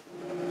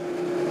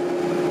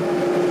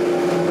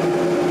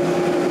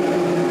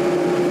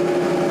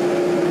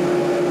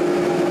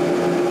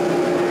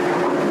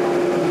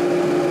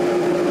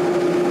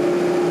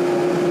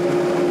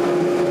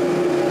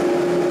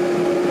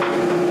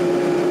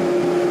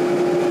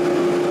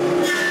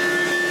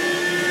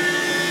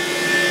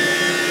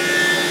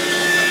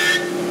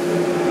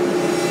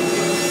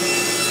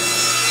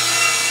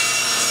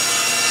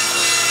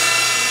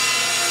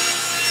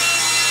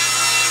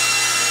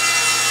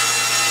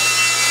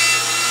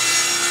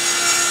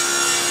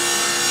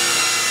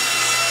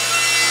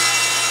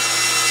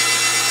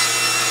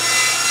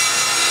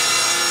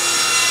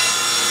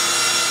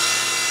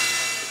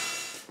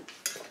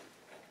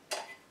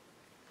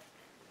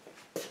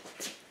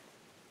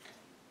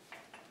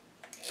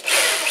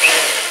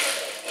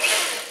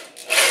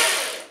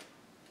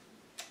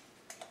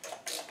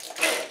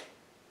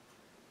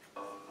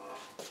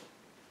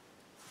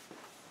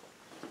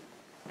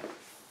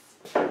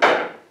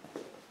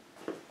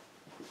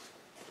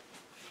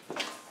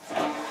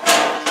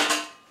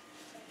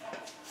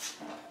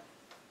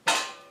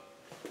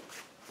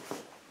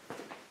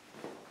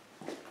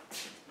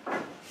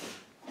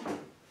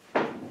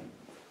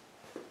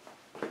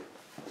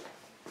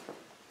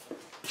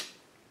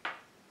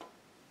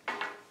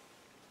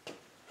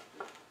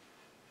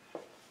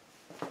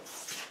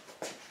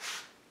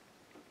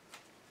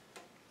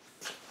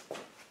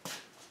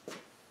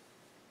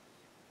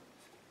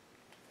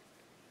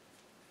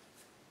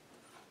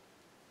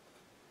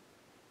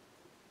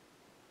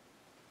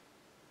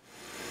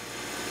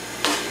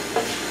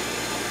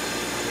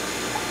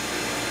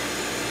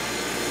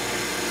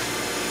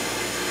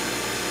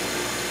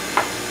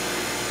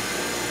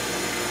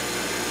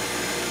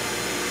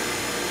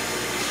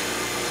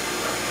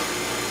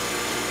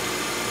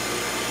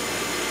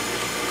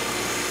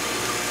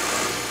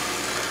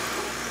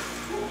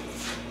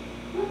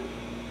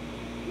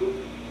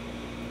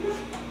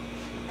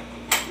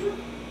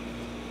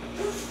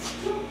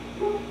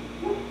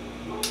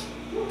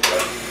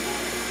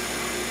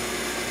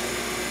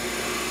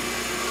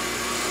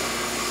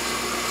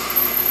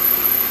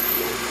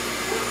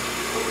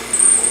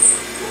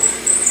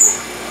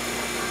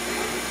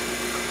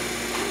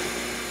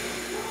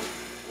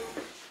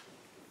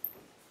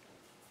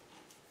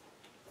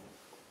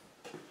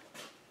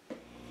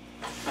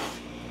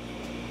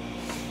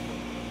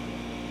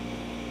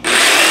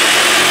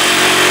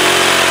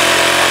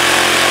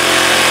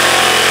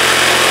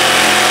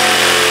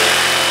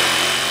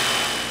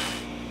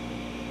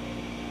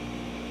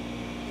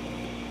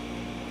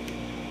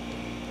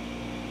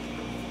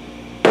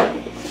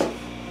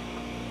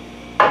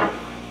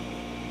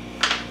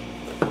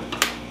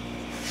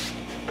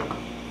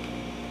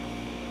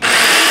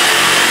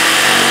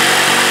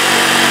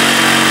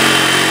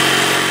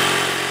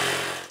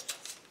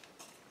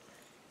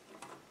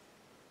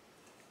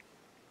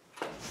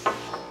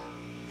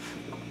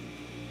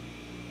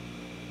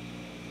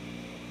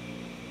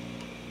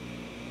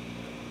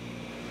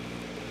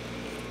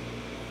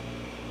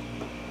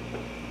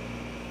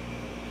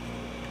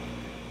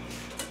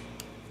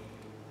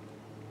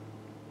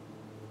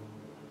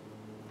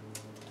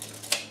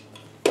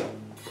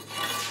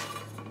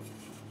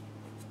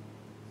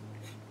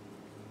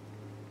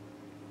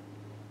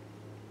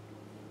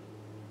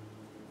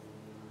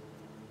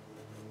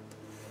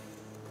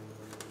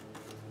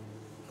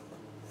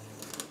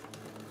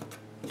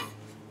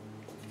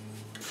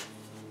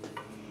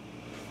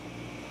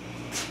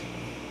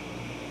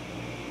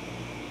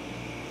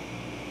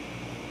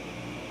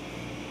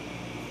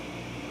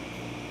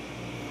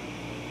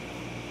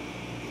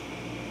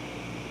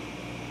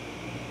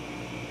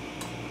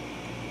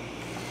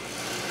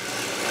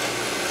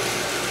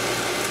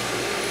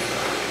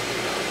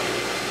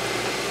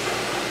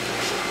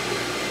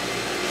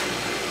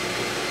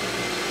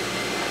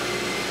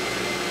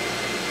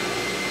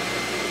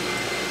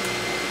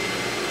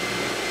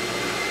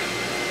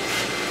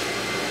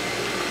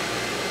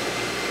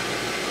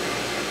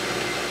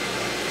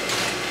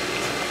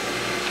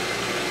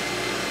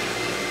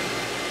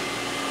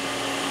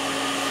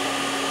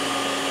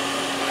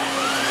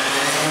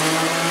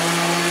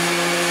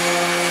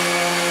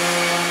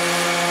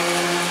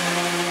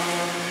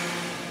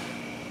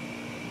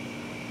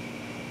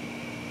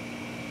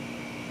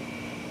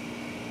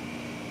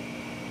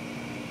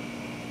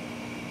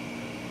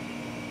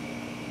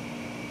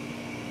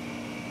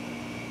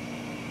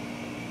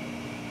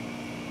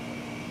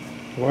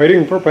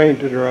 Waiting for paint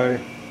to dry.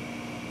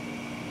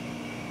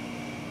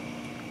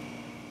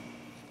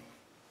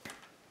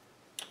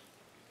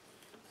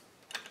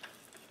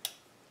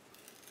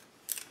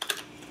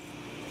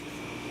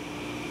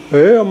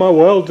 Well, my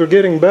welds are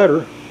getting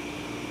better.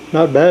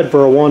 Not bad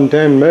for a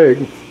 110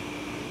 MIG.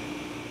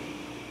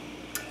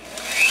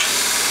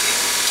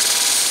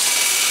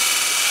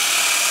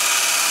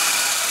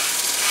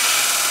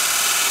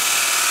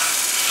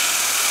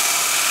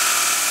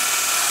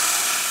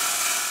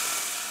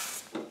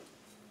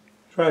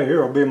 Right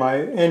here will be my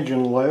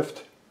engine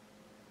lift,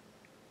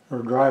 or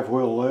drive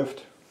wheel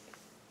lift.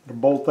 I'll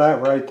bolt that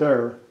right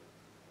there.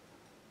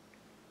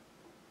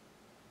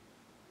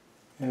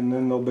 And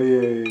then there'll be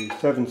a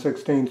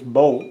 7/16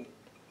 bolt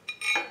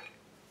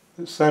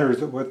that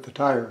centers it with the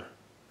tire.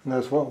 And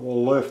that's what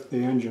will lift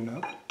the engine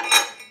up.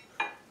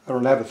 I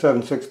don't have a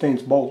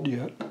 7/16 bolt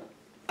yet.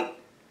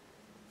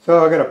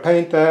 So I got to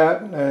paint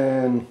that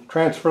and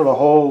transfer the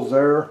holes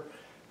there.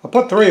 I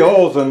put 3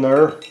 holes in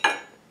there.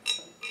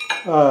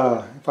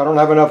 If I don't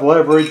have enough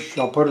leverage,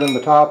 I'll put it in the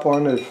top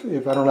one.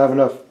 If I don't have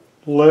enough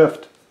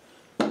lift,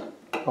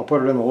 I'll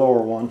put it in the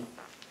lower one.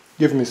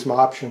 Give me some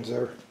options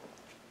there.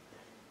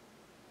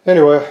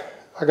 Anyway,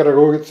 I gotta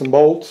go get some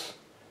bolts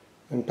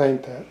and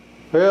paint that.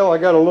 Well, I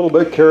got a little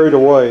bit carried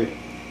away.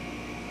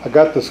 I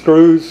got the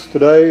screws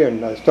today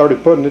and I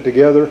started putting it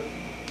together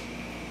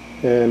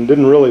and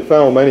didn't really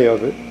film any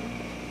of it.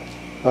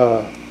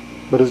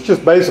 But it's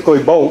just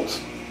basically bolts.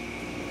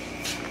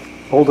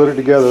 Bolted it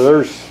together.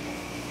 There's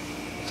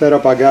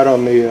setup I got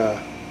on the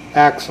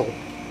axle.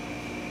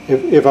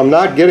 If I'm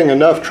not getting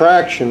enough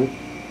traction,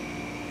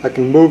 I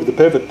can move the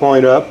pivot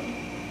point up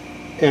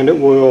and it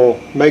will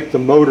make the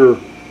motor,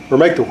 or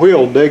make the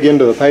wheel dig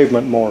into the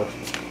pavement more.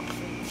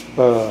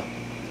 I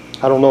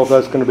don't know if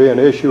that's going to be an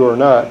issue or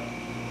not.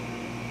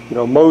 You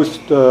know,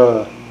 most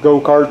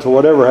go-karts or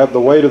whatever have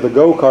the weight of the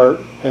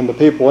go-kart and the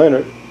people in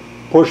it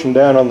pushing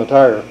down on the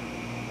tire.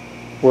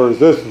 Whereas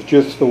this is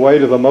just the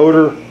weight of the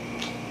motor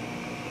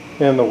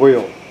and the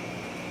wheel.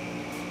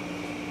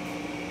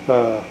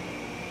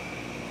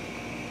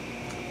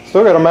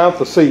 Still got to mount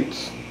the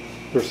seats.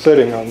 They're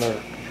sitting on there.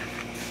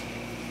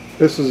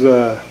 This is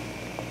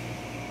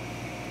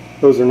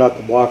those are not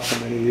the blocks I'm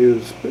going to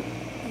use, but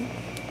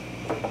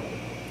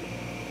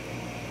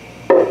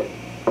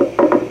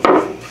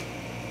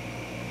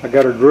I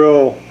got to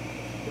drill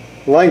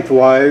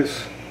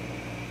lengthwise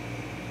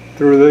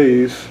through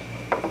these,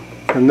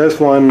 and this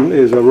one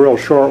is a real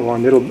short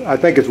one. I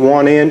think it's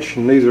 1 inch,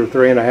 and these are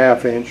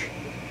 3.5 inch.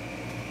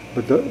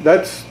 But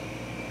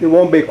it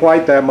won't be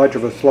quite that much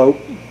of a slope,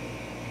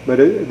 but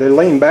they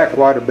lean back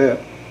quite a bit.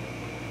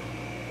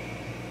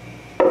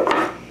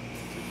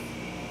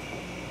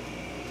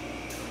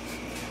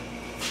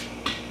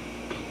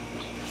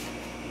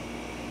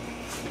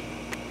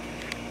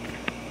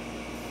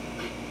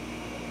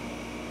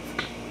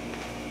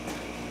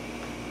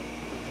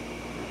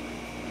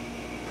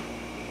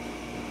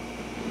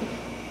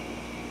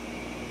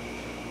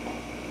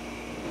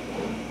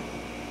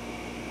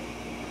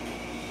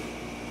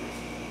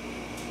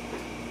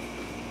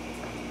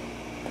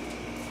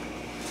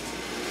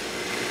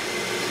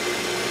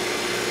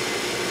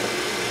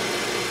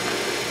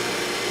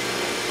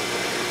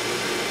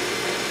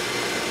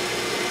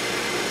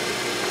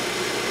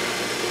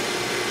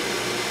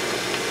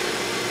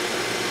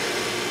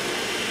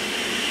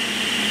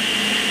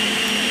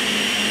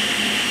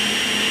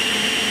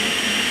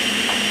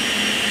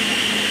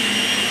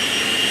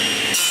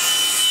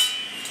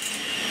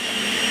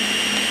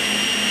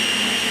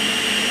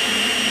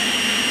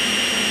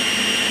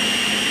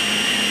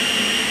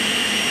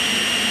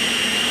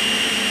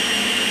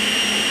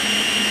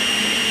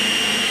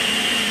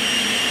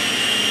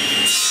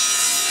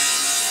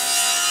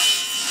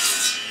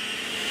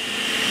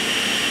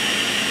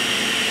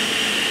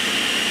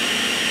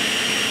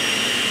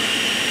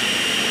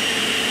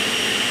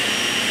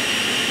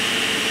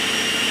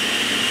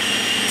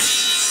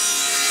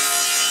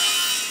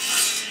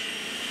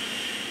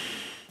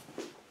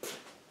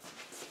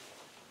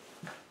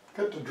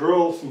 Got to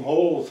drill some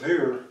holes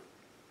here.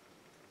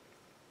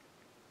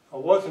 I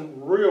wasn't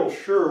real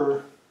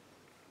sure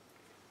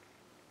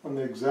on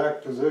the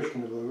exact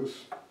position of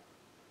those.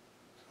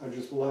 I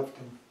just left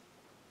them.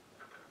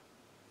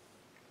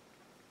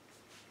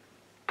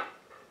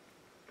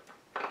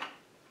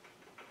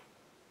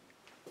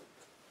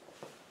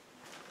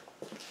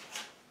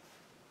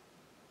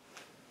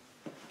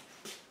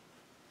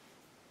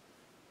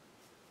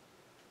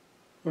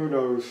 Who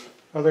knows?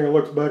 I think it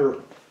looks better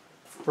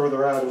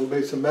further out. It'll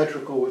be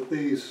symmetrical with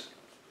these.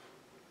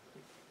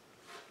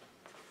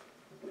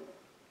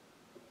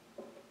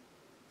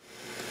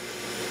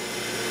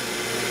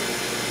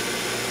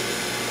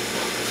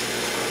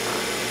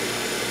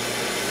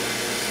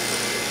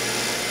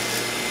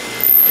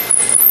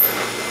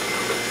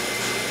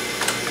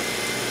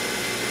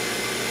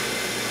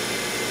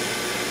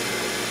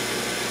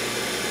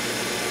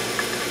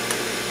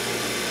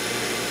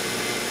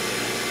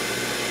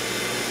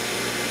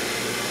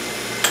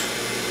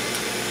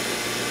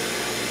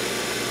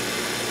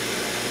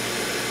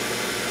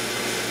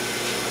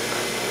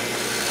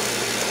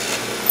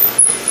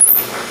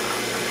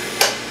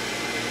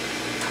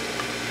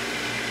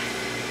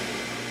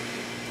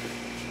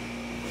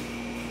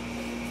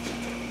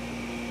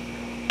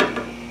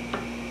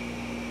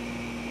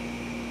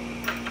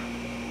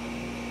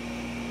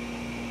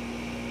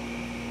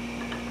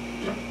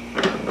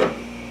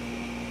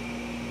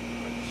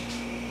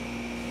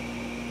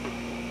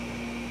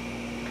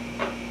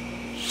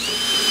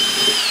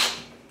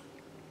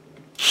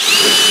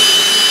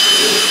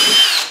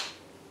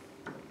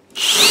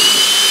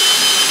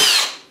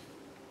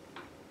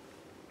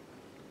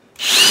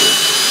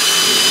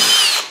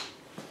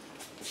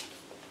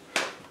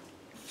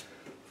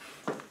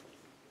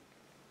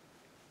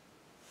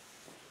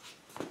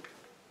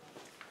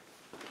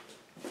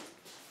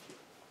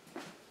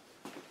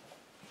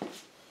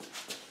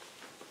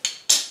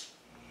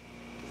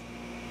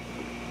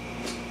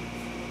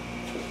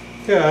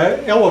 Yeah,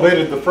 I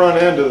elevated the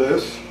front end of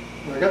this.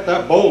 I got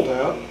that bolt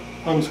out,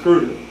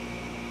 unscrewed it.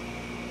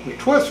 The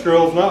twist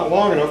drill is not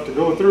long enough to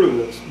go through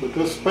this, but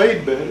this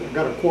spade bit, I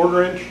got a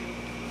 1/4 inch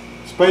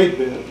spade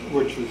bit,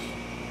 which is,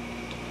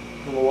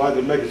 I don't know why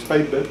they make a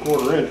spade bit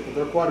 1/4 inch, but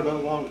they're quite a bit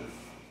longer.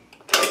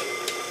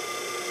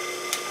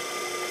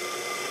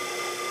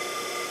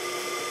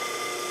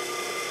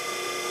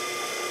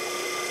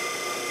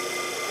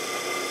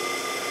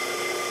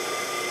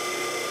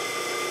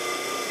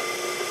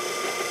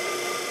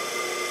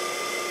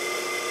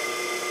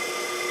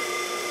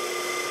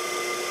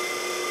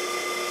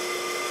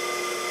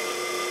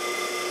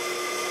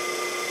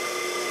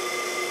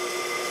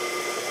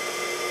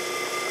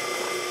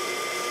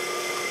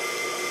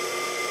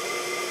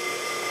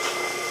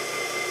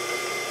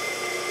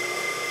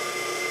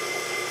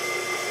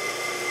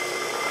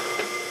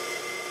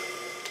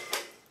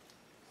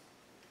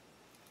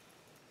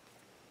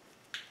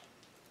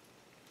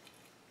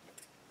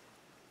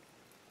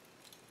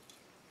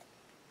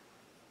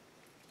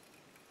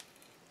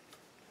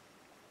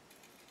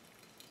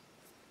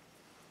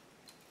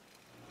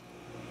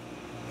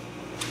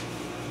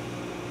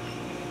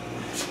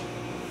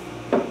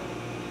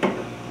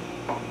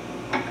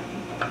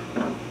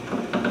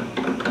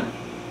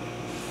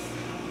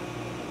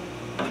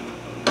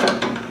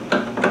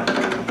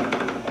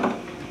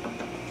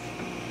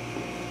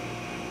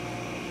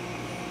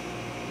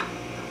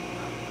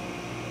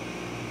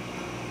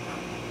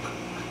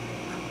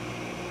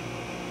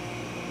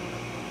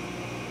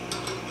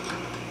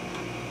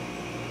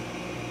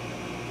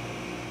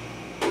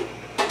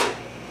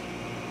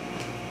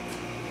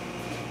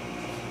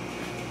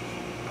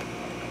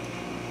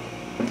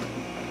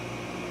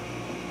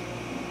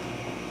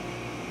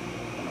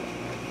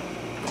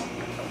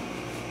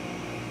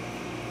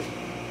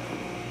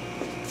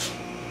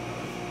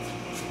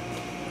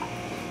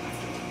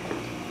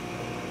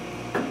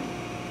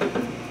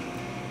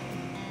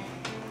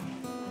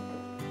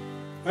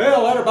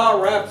 Well, that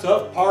about wraps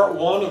up part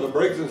 1 of the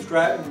Briggs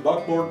Stratton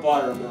Buckboard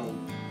flyer build.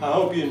 I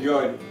hope you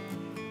enjoyed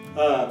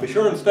it. Be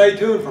sure and stay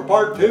tuned for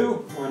part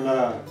 2 when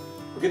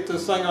we get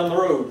this thing on the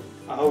road,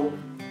 I hope.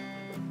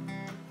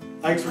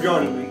 Thanks for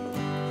joining me.